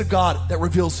goodness of God that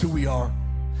reveals who we are.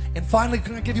 And finally,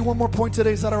 can I give you one more point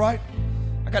today? Is that all right?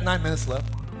 I got 9 minutes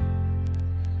left.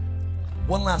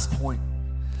 One last point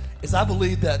is I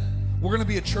believe that we're going to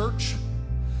be a church.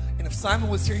 And if Simon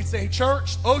was here, he'd say, hey,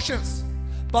 church, Oceans,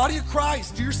 body of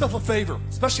Christ, do yourself a favor,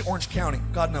 especially Orange County.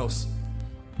 God knows.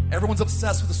 Everyone's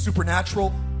obsessed with the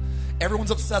supernatural.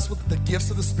 Everyone's obsessed with the gifts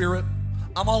of the Spirit.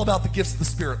 I'm all about the gifts of the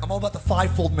Spirit. I'm all about the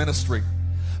fivefold ministry.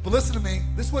 But listen to me.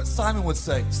 This is what Simon would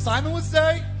say. Simon would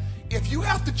say, if you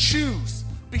have to choose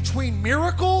between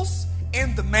miracles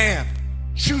and the man,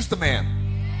 choose the man.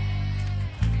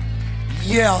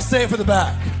 Yeah, I'll say it for the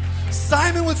back.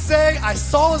 Simon would say, I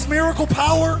saw his miracle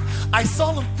power. I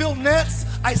saw him fill nets.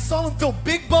 I saw him fill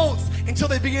big boats until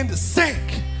they began to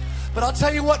sink. But I'll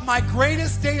tell you what, my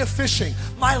greatest day of fishing,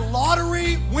 my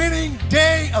lottery winning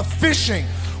day of fishing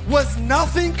was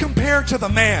nothing compared to the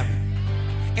man.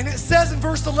 And it says in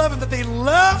verse 11 that they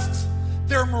left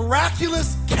their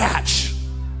miraculous catch.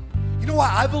 You know why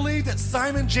I believe that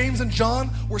Simon, James, and John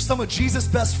were some of Jesus'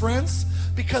 best friends?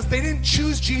 Because they didn't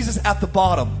choose Jesus at the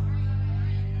bottom.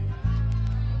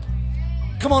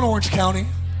 Come on, Orange County.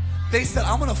 They said,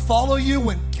 I'm going to follow you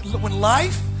when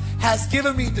life has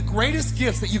given me the greatest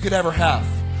gifts that you could ever have.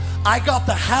 I got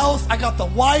the house, I got the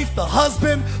wife, the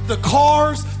husband, the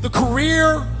cars, the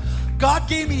career. God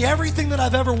gave me everything that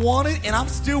I've ever wanted, and I'm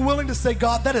still willing to say,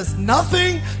 God, that is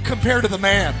nothing compared to the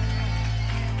man.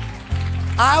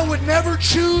 I would never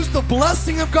choose the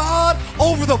blessing of God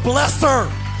over the blesser.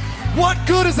 What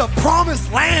good is a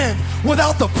promised land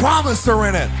without the promiser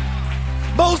in it?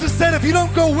 Moses said, if you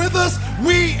don't go with us,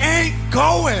 we ain't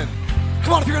going.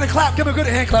 Come on, if you're going to clap, give me a good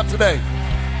hand clap today.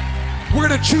 We're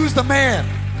going to choose the man.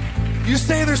 You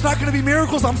saying there's not going to be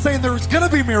miracles? I'm saying there's going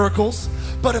to be miracles.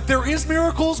 But if there is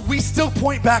miracles, we still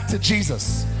point back to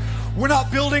Jesus. We're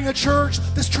not building a church.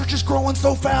 This church is growing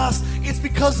so fast. It's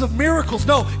because of miracles.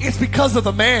 No, it's because of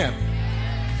the man.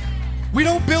 We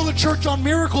don't build a church on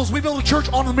miracles. We build a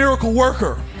church on the miracle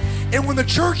worker. And when the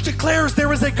church declares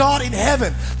there is a God in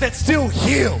heaven that still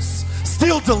heals,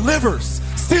 still delivers,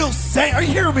 still saves. Are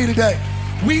you hearing me today?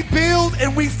 We build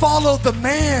and we follow the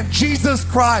man, Jesus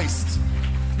Christ.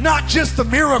 Not just the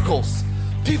miracles.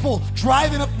 People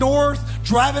driving up north,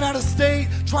 driving out of state,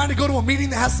 trying to go to a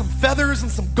meeting that has some feathers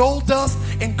and some gold dust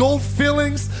and gold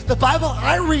fillings. The Bible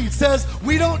I read says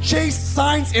we don't chase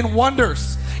signs and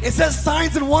wonders. It says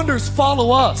signs and wonders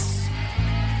follow us.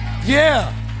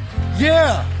 Yeah.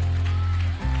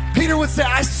 Peter would say,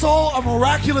 I saw a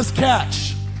miraculous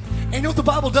catch. And you know what the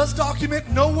Bible does document?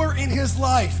 Nowhere in his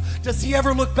life does he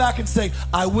ever look back and say,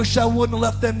 I wish I wouldn't have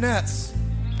left them nets.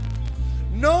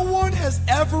 No one has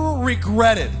ever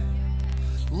regretted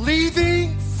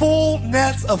leaving full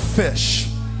nets of fish,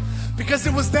 because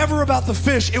it was never about the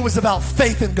fish, it was about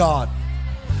faith in God.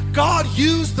 God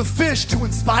used the fish to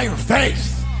inspire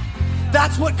faith.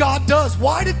 That's what God does.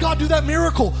 Why did God do that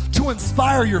miracle? To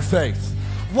inspire your faith.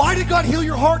 Why did God heal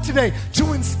your heart today?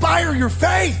 To inspire your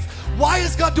faith. Why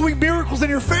is God doing miracles in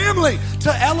your family?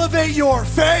 To elevate your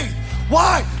faith.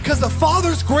 Why? Because the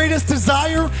Father's greatest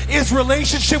desire is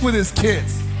relationship with His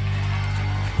kids.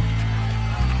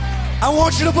 I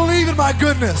want you to believe in my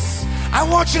goodness. I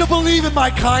want you to believe in my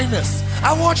kindness.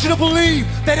 I want you to believe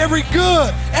that every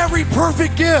good, every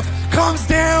perfect gift comes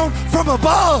down from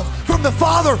above, from the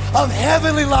Father of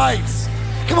heavenly lights.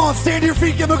 Come on, stand to your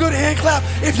feet, give Him a good hand clap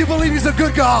if you believe He's a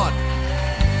good God.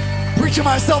 Preaching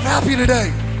myself happy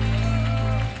today.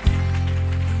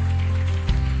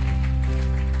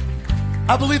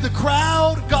 I believe the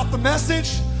crowd got the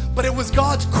message, but it was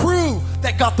God's crew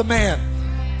that got the man.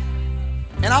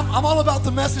 And I'm all about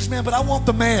the message, man, but I want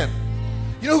the man.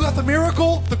 You know who got the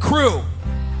miracle? The crew.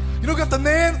 You know who got the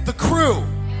man? The crew.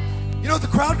 You know what the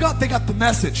crowd got? They got the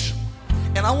message.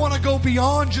 And I want to go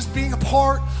beyond just being a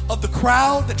part of the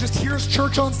crowd that just hears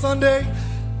church on Sunday.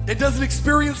 It doesn't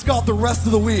experience God the rest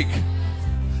of the week.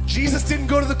 Jesus didn't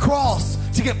go to the cross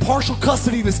to get partial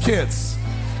custody of His kids.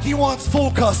 He wants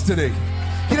full custody.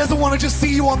 He doesn't want to just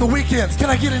see you on the weekends. Can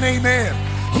I get an amen?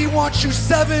 He wants you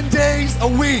 7 days a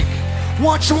week.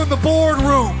 Wants you in the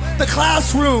boardroom, the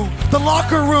classroom, the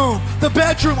locker room, the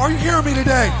bedroom. Are you hearing me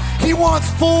today? He wants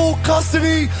full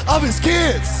custody of His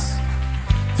kids.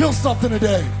 Feel something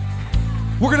today.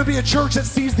 We're going to be a church that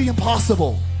sees the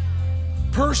impossible.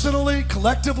 Personally,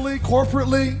 collectively,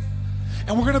 corporately.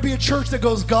 And we're going to be a church that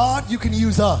goes, God, you can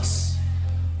use us.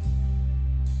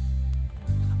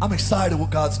 I'm excited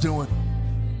what God's doing.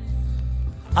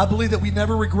 I believe that we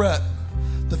never regret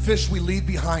the fish we leave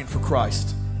behind for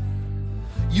Christ.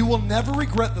 You will never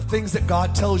regret the things that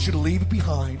God tells you to leave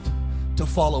behind to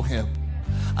follow him.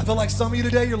 I feel like some of you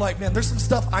today, you're like, man, there's some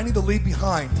stuff I need to leave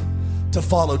behind to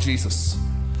follow Jesus.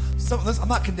 I'm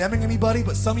not condemning anybody,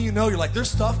 but some of you know, you're like,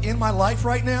 there's stuff in my life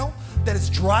right now that is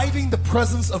driving the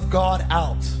presence of God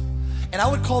out. And I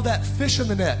would call that fish in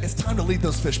the net. It's time to leave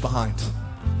those fish behind.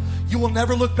 You will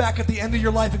never look back at the end of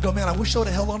your life and go, man, I wish I would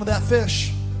have held on to that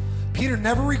fish. Peter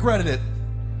never regretted it.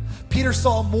 Peter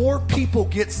saw more people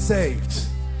get saved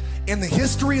in the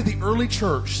history of the early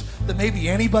church than maybe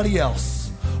anybody else.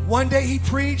 One day he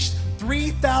preached,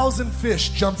 3,000 fish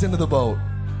jumped into the boat,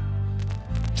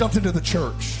 jumped into the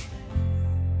church.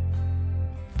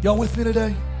 Y'all with me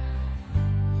today?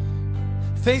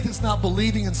 Faith is not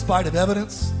believing in spite of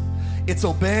evidence. It's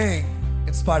obeying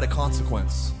in spite of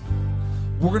consequence.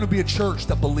 We're going to be a church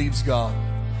that believes God.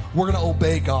 We're going to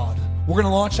obey God. We're going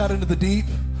to launch out into the deep.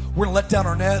 We're going to let down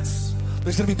our nets.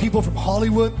 There's going to be people from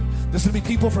Hollywood. There's going to be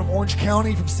people from Orange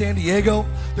County, from San Diego.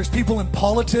 There's people in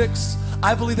politics.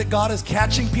 I believe that God is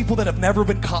catching people that have never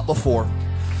been caught before.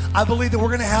 I believe that we're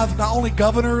going to have not only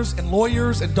governors and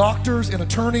lawyers and doctors and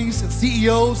attorneys and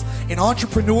CEOs and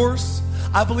entrepreneurs.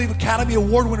 I believe Academy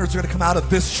Award winners are going to come out of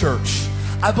this church.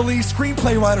 I believe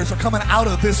screenplay writers are coming out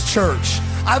of this church.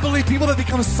 I believe people that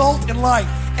become salt and light,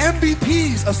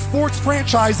 MVPs of sports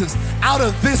franchises out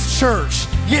of this church.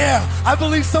 Yeah, I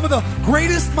believe some of the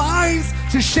greatest minds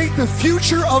to shape the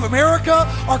future of America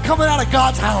are coming out of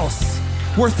God's house.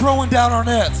 We're throwing down our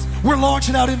nets. We're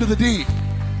launching out into the deep.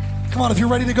 Come on, if you're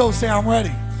ready to go, say, I'm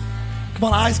ready. Come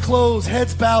on, eyes closed,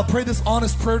 heads bowed. Pray this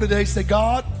honest prayer today. Say,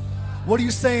 God, what are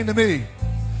you saying to me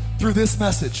through this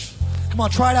message? Come on,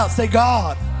 try it out. Say,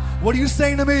 God, what are you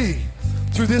saying to me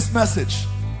through this message?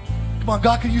 Come on,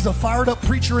 God can use a fired up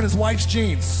preacher in his wife's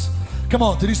jeans. Come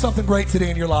on, to do something great today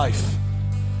in your life.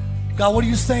 God, what are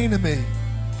you saying to me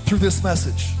through this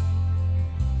message?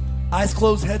 Eyes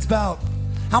closed, heads bowed.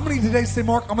 How many today say,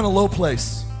 Mark, I'm in a low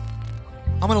place?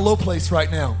 I'm in a low place right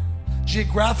now.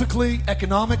 Geographically,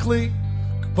 economically,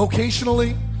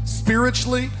 vocationally,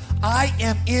 spiritually, I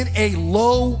am in a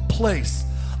low place.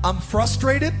 I'm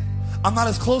frustrated. I'm not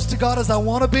as close to God as I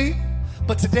want to be.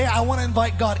 But today I want to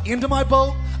invite God into my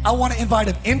boat. I want to invite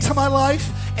him into my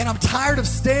life. And I'm tired of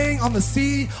staying on the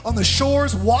sea, on the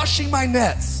shores, washing my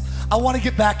nets. I want to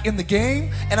get back in the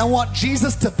game, and I want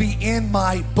Jesus to be in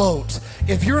my boat.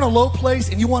 If you're in a low place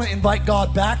and you want to invite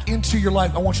God back into your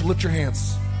life, I want you to lift your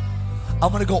hands. I'm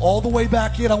going to go all the way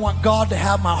back in. I want God to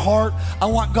have my heart. I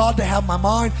want God to have my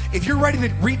mind. If you're ready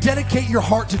to rededicate your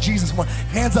heart to Jesus,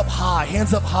 hands up high,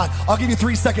 hands up high. I'll give you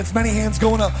 3 seconds. Many hands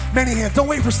going up, many hands. Don't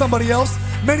wait for somebody else.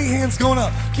 Many hands going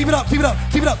up. Keep it up, keep it up,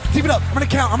 keep it up, keep it up. I'm going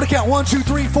to count. 1, 2,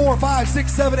 3, 4, 5,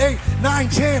 6, 7, 8, 9,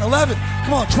 10, 11.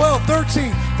 Come on, 12,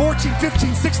 13, 14,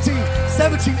 15, 16,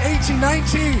 17, 18,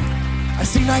 19. I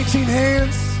see 19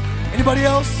 hands. Anybody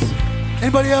else?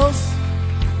 Anybody else?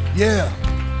 Yeah.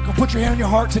 Go put your hand on your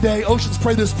heart today. Oceans,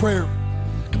 pray this prayer.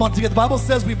 Come on, together. The Bible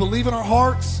says we believe in our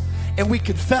hearts and we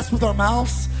confess with our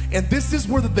mouths. And this is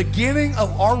where the beginning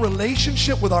of our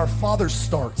relationship with our Father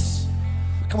starts.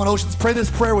 Come on, Oceans, pray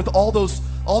this prayer with all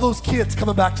those kids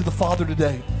coming back to the Father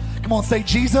today. Come on, say,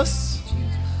 Jesus,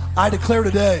 I declare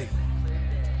today,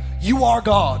 you are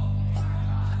God.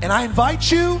 And I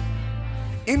invite you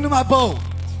into my boat,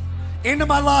 into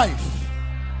my life.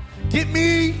 Get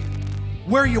me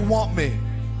where you want me.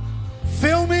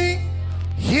 Fill me,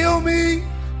 heal me,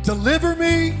 deliver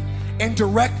me, and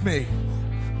direct me.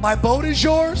 My boat is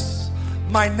yours,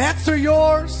 my nets are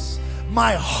yours,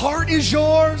 my heart is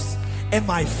yours, and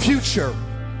my future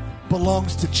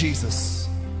belongs to Jesus.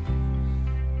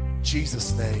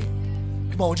 Jesus' name.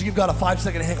 Come on, would you give God a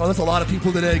 5-second hand? Oh, that's a lot of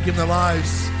people today giving their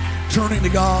lives, turning to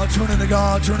God, turning to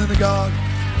God, turning to God.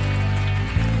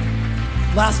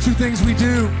 Last 2 things we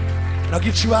do. And I'll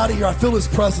get you out of here. I feel his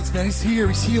presence, man. He's here.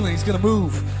 He's healing. He's going to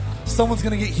move. Someone's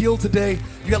going to get healed today.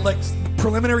 You got like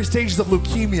preliminary stages of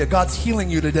leukemia. God's healing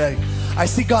you today. I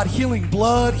see God healing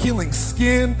blood, healing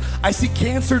skin. I see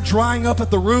cancer drying up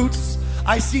at the roots.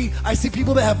 I see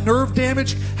people that have nerve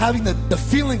damage having the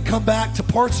feeling come back to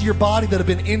parts of your body that have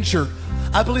been injured.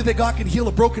 I believe that God can heal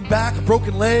a broken back, a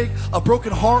broken leg, a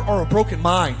broken heart, or a broken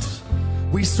mind.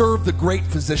 We serve the great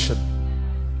physician.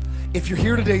 If you're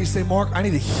here today, you say, Mark, I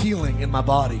need a healing in my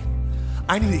body.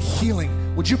 I need a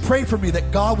healing. Would you pray for me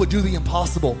that God would do the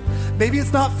impossible? Maybe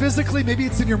it's not physically, maybe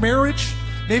it's in your marriage,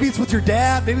 Maybe it's with your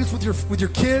dad. Maybe it's with your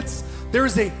kids. There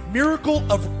is a miracle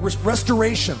of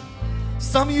restoration.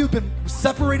 Some of you have been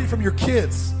separated from your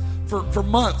kids for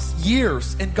months,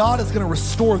 years, and God is going to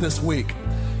restore this week.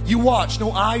 You watch.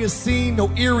 No eye is seen, no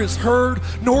ear is heard,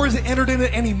 nor is it entered into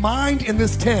any mind in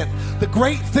this tent. The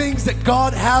great things that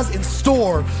God has in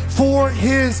store for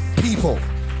his people.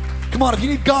 Come on, if you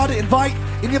need God to invite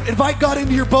God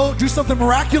into your boat, do something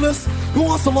miraculous. Who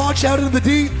wants to launch out into the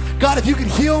deep? God, if you can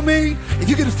heal me, if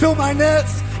you can fill my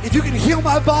nets, if you can heal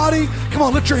my body, come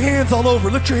on, lift your hands all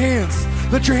over. Lift your hands.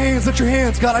 Lift your hands. Lift your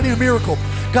hands. God, I need a miracle.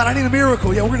 God, I need a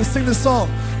miracle. Yeah, we're going to sing this song.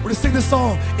 We're going to sing this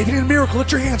song. If you need a miracle,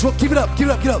 lift your hands. Well, keep it up. Keep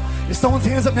it up. Get up. If someone's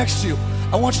hands up next to you,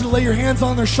 I want you to lay your hands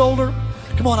on their shoulder.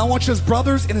 Come on, I want you as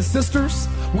brothers and as sisters.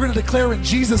 We're going to declare in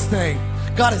Jesus' name,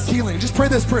 God is healing. Just pray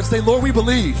this prayer. Say, Lord, we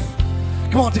believe.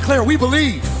 Come on, declare, we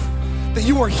believe that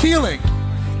you are healing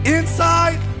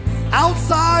inside,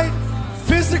 outside,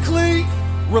 physically,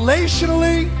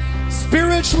 relationally,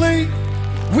 spiritually.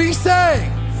 We say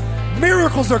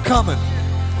miracles are coming.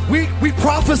 We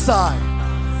prophesy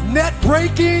net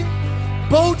breaking,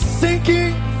 boats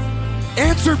sinking,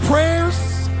 answered prayers,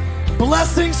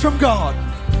 blessings from God.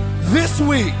 This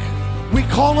week, we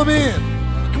call them in.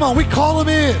 Come on, we call them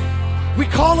in. We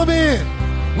call them in.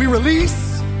 We release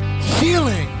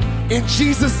healing in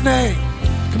Jesus' name.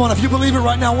 Come on, if you believe it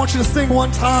right now, I want you to sing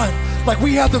one time like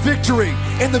we have the victory,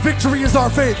 and the victory is our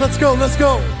faith. Let's go, let's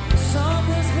go.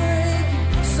 Something's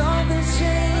breaking, something's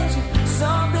changing,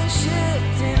 something's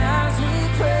shifting as we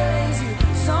praise you.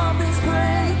 Something's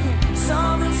breaking,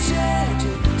 something's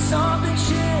changing, something's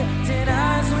shifting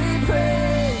as we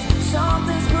praise you.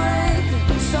 Something's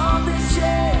breaking, something's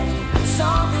changing,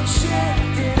 something's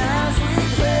shifting as we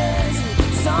praise you.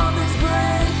 Something's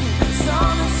breaking,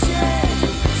 something's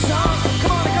changing, something.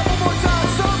 Come on, a couple more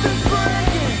times. Something's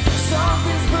breaking,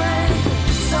 something's breaking,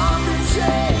 something's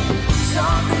changing,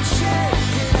 something's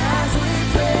shifting as we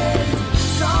praise you.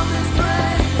 Something's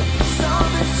breaking,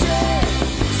 something's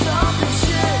changing, something's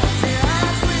shifting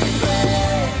as we praise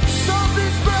you.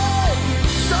 Something's breaking,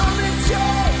 something's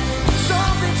changing,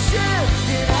 something's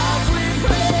shifting as we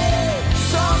praise you.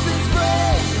 Something's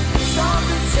breaking,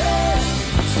 something's changing,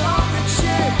 something's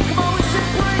shifting. Come on, we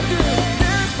sing breakthrough.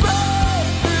 There's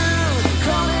breakthrough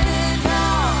coming in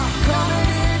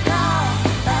now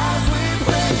as we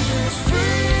praise His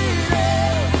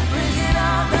freedom. Bring it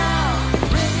out now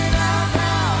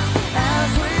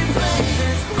as we praise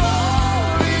His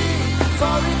glory.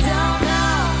 Falling down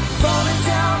now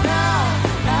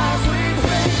as we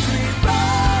praise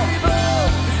revival.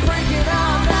 It's breaking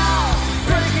out now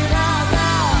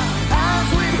as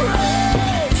we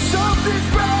praise. Something's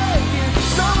breaking,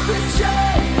 something's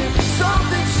changing,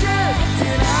 something's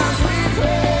shifting as we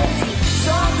praise.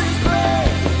 Something's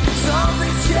breaking,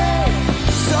 something's changing,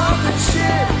 something's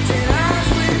shifting as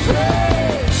we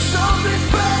praise. Something's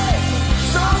breaking,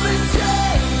 something's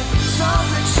changing,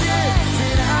 something's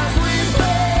shifting as we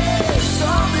praise.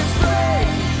 Something's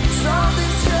breaking,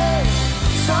 something's changing,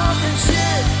 something's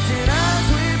shifting as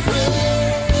we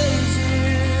praise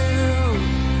you.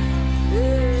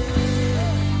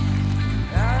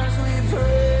 As we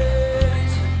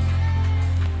praise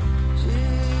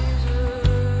Jesus.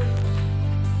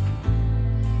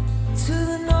 To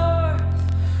the north,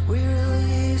 we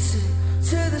release it.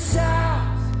 To the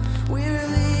south, we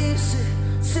release it.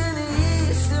 To the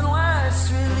east and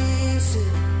west, release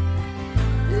it.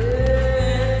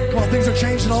 Yeah. Come on, things are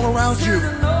changing all around To you.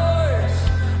 the north,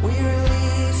 we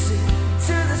release it.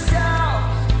 To the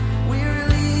south, we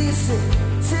release it.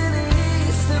 To the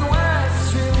east and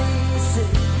west, release it.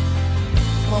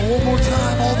 Come on, one more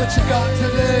time, all that you got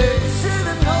today. To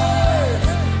the north,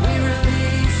 we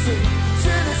release it.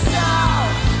 To the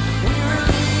south, we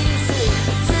release it.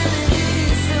 To the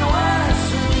east and west,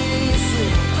 release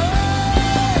it.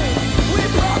 Hey, we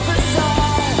prophesy.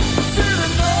 To the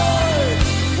north,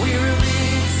 we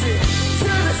release it.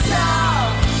 To the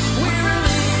south, we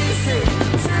release it.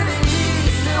 To the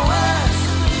east and west,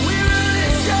 we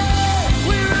release it.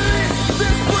 We release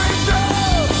this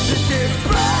breakthrough. This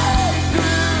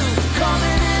breakthrough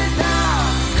coming in now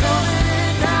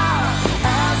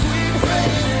as we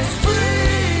praise His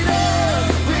freedom.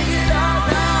 Bring it out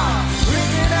now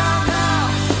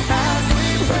as we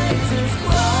praise His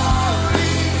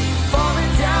glory.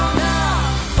 Falling down now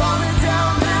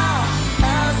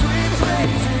as we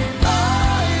praise His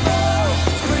Bible.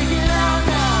 Bring it out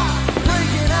now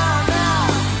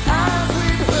as we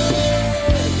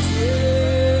praise You.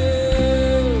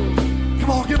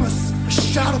 Come on, give us a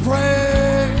shout of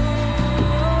praise.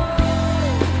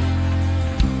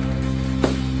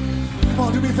 Come on,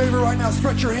 do me a favor right now.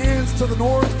 Stretch your hands to the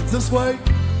north. It's this way.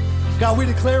 God, we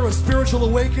declare a spiritual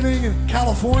awakening in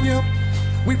California.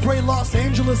 We pray Los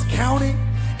Angeles County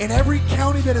and every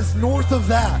county that is north of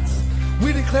that.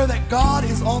 We declare that God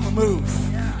is on the move.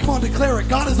 Come on, declare it.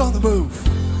 God is on the move.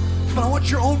 Come on, I want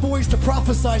your own voice to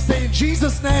prophesy. Say, in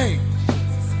Jesus' name,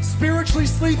 spiritually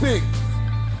sleeping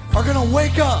are going to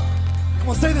wake up. Come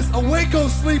on, say this. Awake, O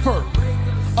sleeper.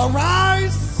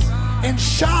 Arise and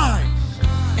shine,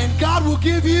 and God will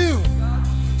give you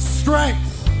strength.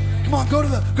 Come on, go to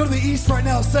the east right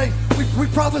now. Say, we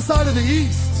prophesy to the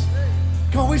east.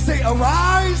 Come on, we say,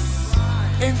 arise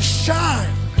and shine,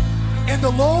 and the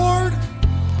Lord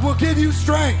will give you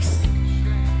strength.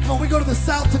 Come on, we go to the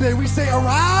south today. We say,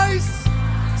 arise,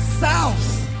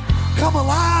 south, come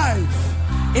alive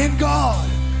in God,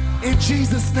 in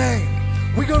Jesus' name.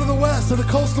 We go to the west, to the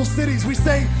coastal cities. We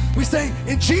say,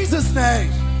 in Jesus'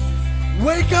 name,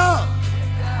 wake up,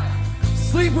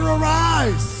 sleeper,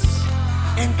 arise,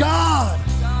 and God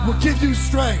will give you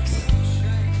strength.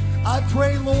 I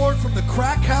pray, Lord, from the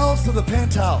crack house to the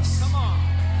penthouse.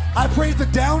 I pray the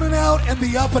down and out and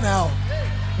the up and out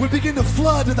would begin to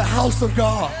flood to the house of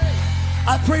God.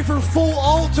 I pray for full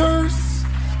altars.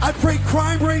 I pray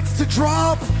crime rates to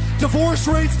drop, divorce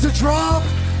rates to drop,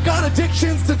 God,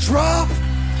 addictions to drop.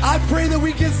 I pray that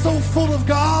we get so full of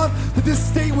God that this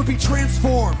state would be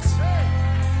transformed.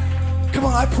 Come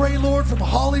on, I pray, Lord, from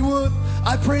Hollywood.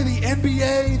 I pray the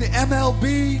NBA, the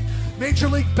MLB, Major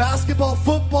League Basketball,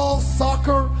 football,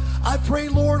 soccer. I pray,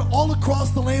 Lord, all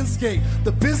across the landscape,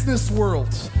 the business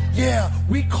world. Yeah,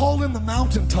 we call in the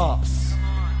mountaintops.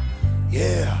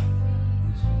 Yeah.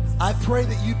 I pray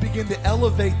that you begin to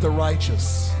elevate the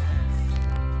righteous.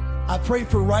 I pray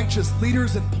for righteous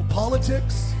leaders in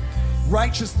politics,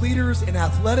 righteous leaders in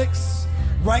athletics,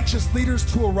 righteous leaders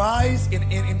to arise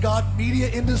in God, media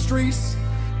industries.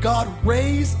 God,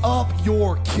 raise up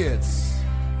your kids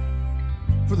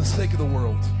for the sake of the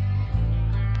world.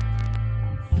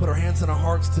 Put our hands on our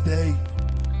hearts today.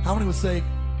 How many would say,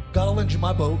 God, I'll lend you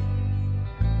my boat?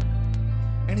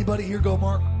 Anybody here go,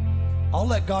 Mark? I'll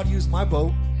let God use my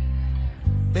boat.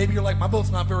 Maybe you're like, my boat's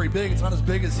not very big. It's not as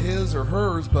big as his or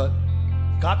hers, but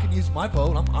God can use my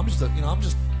boat.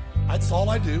 That's all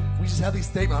I do. We just have these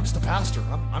statements. I'm just a pastor.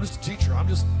 I'm just a teacher. I'm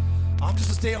just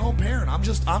a stay-at-home parent. I'm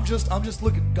just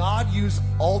looking. God use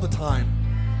all the time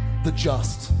the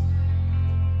just.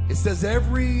 It says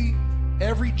every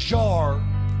jar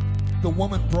the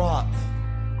woman brought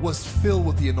was filled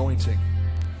with the anointing.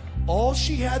 All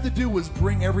she had to do was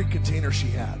bring every container she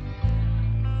had.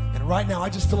 And right now, I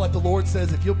just feel like the Lord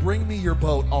says, if you'll bring me your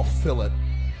boat, I'll fill it.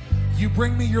 You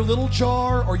bring me your little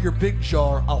jar or your big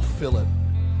jar, I'll fill it.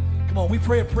 Come on, we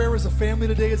pray a prayer as a family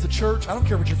today, as a church. I don't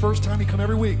care if it's your first time, you come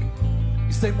every week.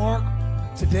 You say, Mark,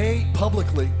 today,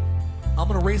 publicly, I'm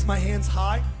going to raise my hands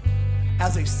high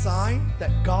as a sign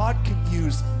that God can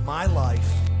use my life,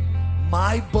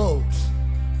 my boat,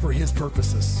 for his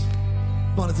purposes.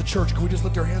 Come on, as a church, can we just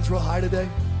lift our hands real high today?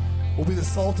 We'll be the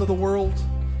salt of the world,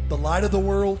 the light of the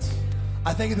world.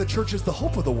 I think the church is the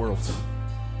hope of the world.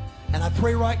 And I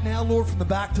pray right now, Lord, from the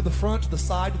back to the front, to the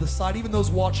side, even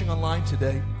those watching online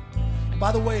today. And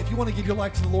by the way, if you want to give your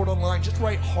life to the Lord online, just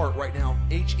write heart right now,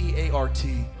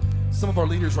 H-E-A-R-T. Some of our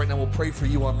leaders right now will pray for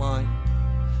you online.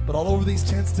 But all over these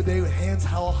tents today with hands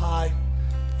held high,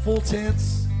 full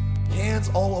tents, hands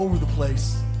all over the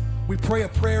place. We pray a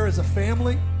prayer as a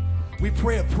family. We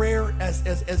pray a prayer as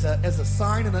a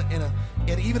sign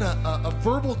and even a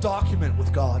verbal document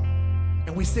with God.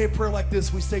 And we say a prayer like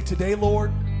this. We say, today,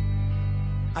 Lord,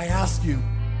 I ask you,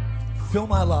 fill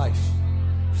my life,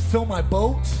 fill my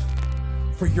boat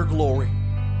for your glory.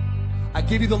 I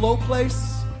give you the low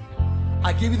place.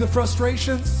 I give you the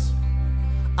frustrations.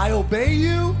 I obey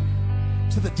you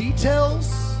to the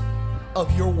details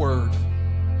of your word.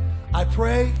 I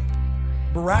pray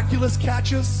miraculous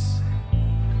catches,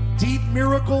 deep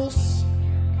miracles,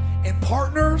 and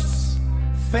partners,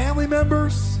 family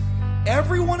members,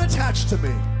 everyone attached to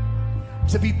me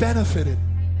to be benefited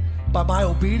by my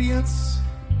obedience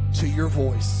to your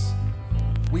voice.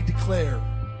 We declare,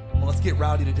 well, let's get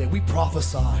rowdy today. We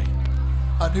prophesy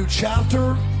a new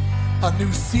chapter, a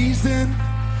new season,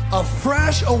 a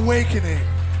fresh awakening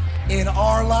in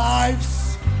our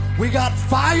lives. We got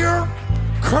fire,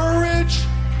 courage,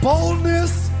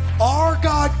 boldness. Our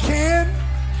God can,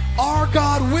 our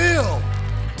God will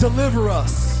deliver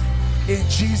us in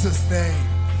Jesus' name.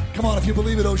 Come on, if you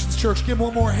believe it, Oceans Church, give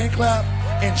one more hand clap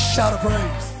and shout a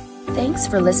praise. Thanks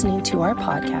for listening to our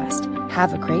podcast.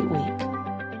 Have a great week.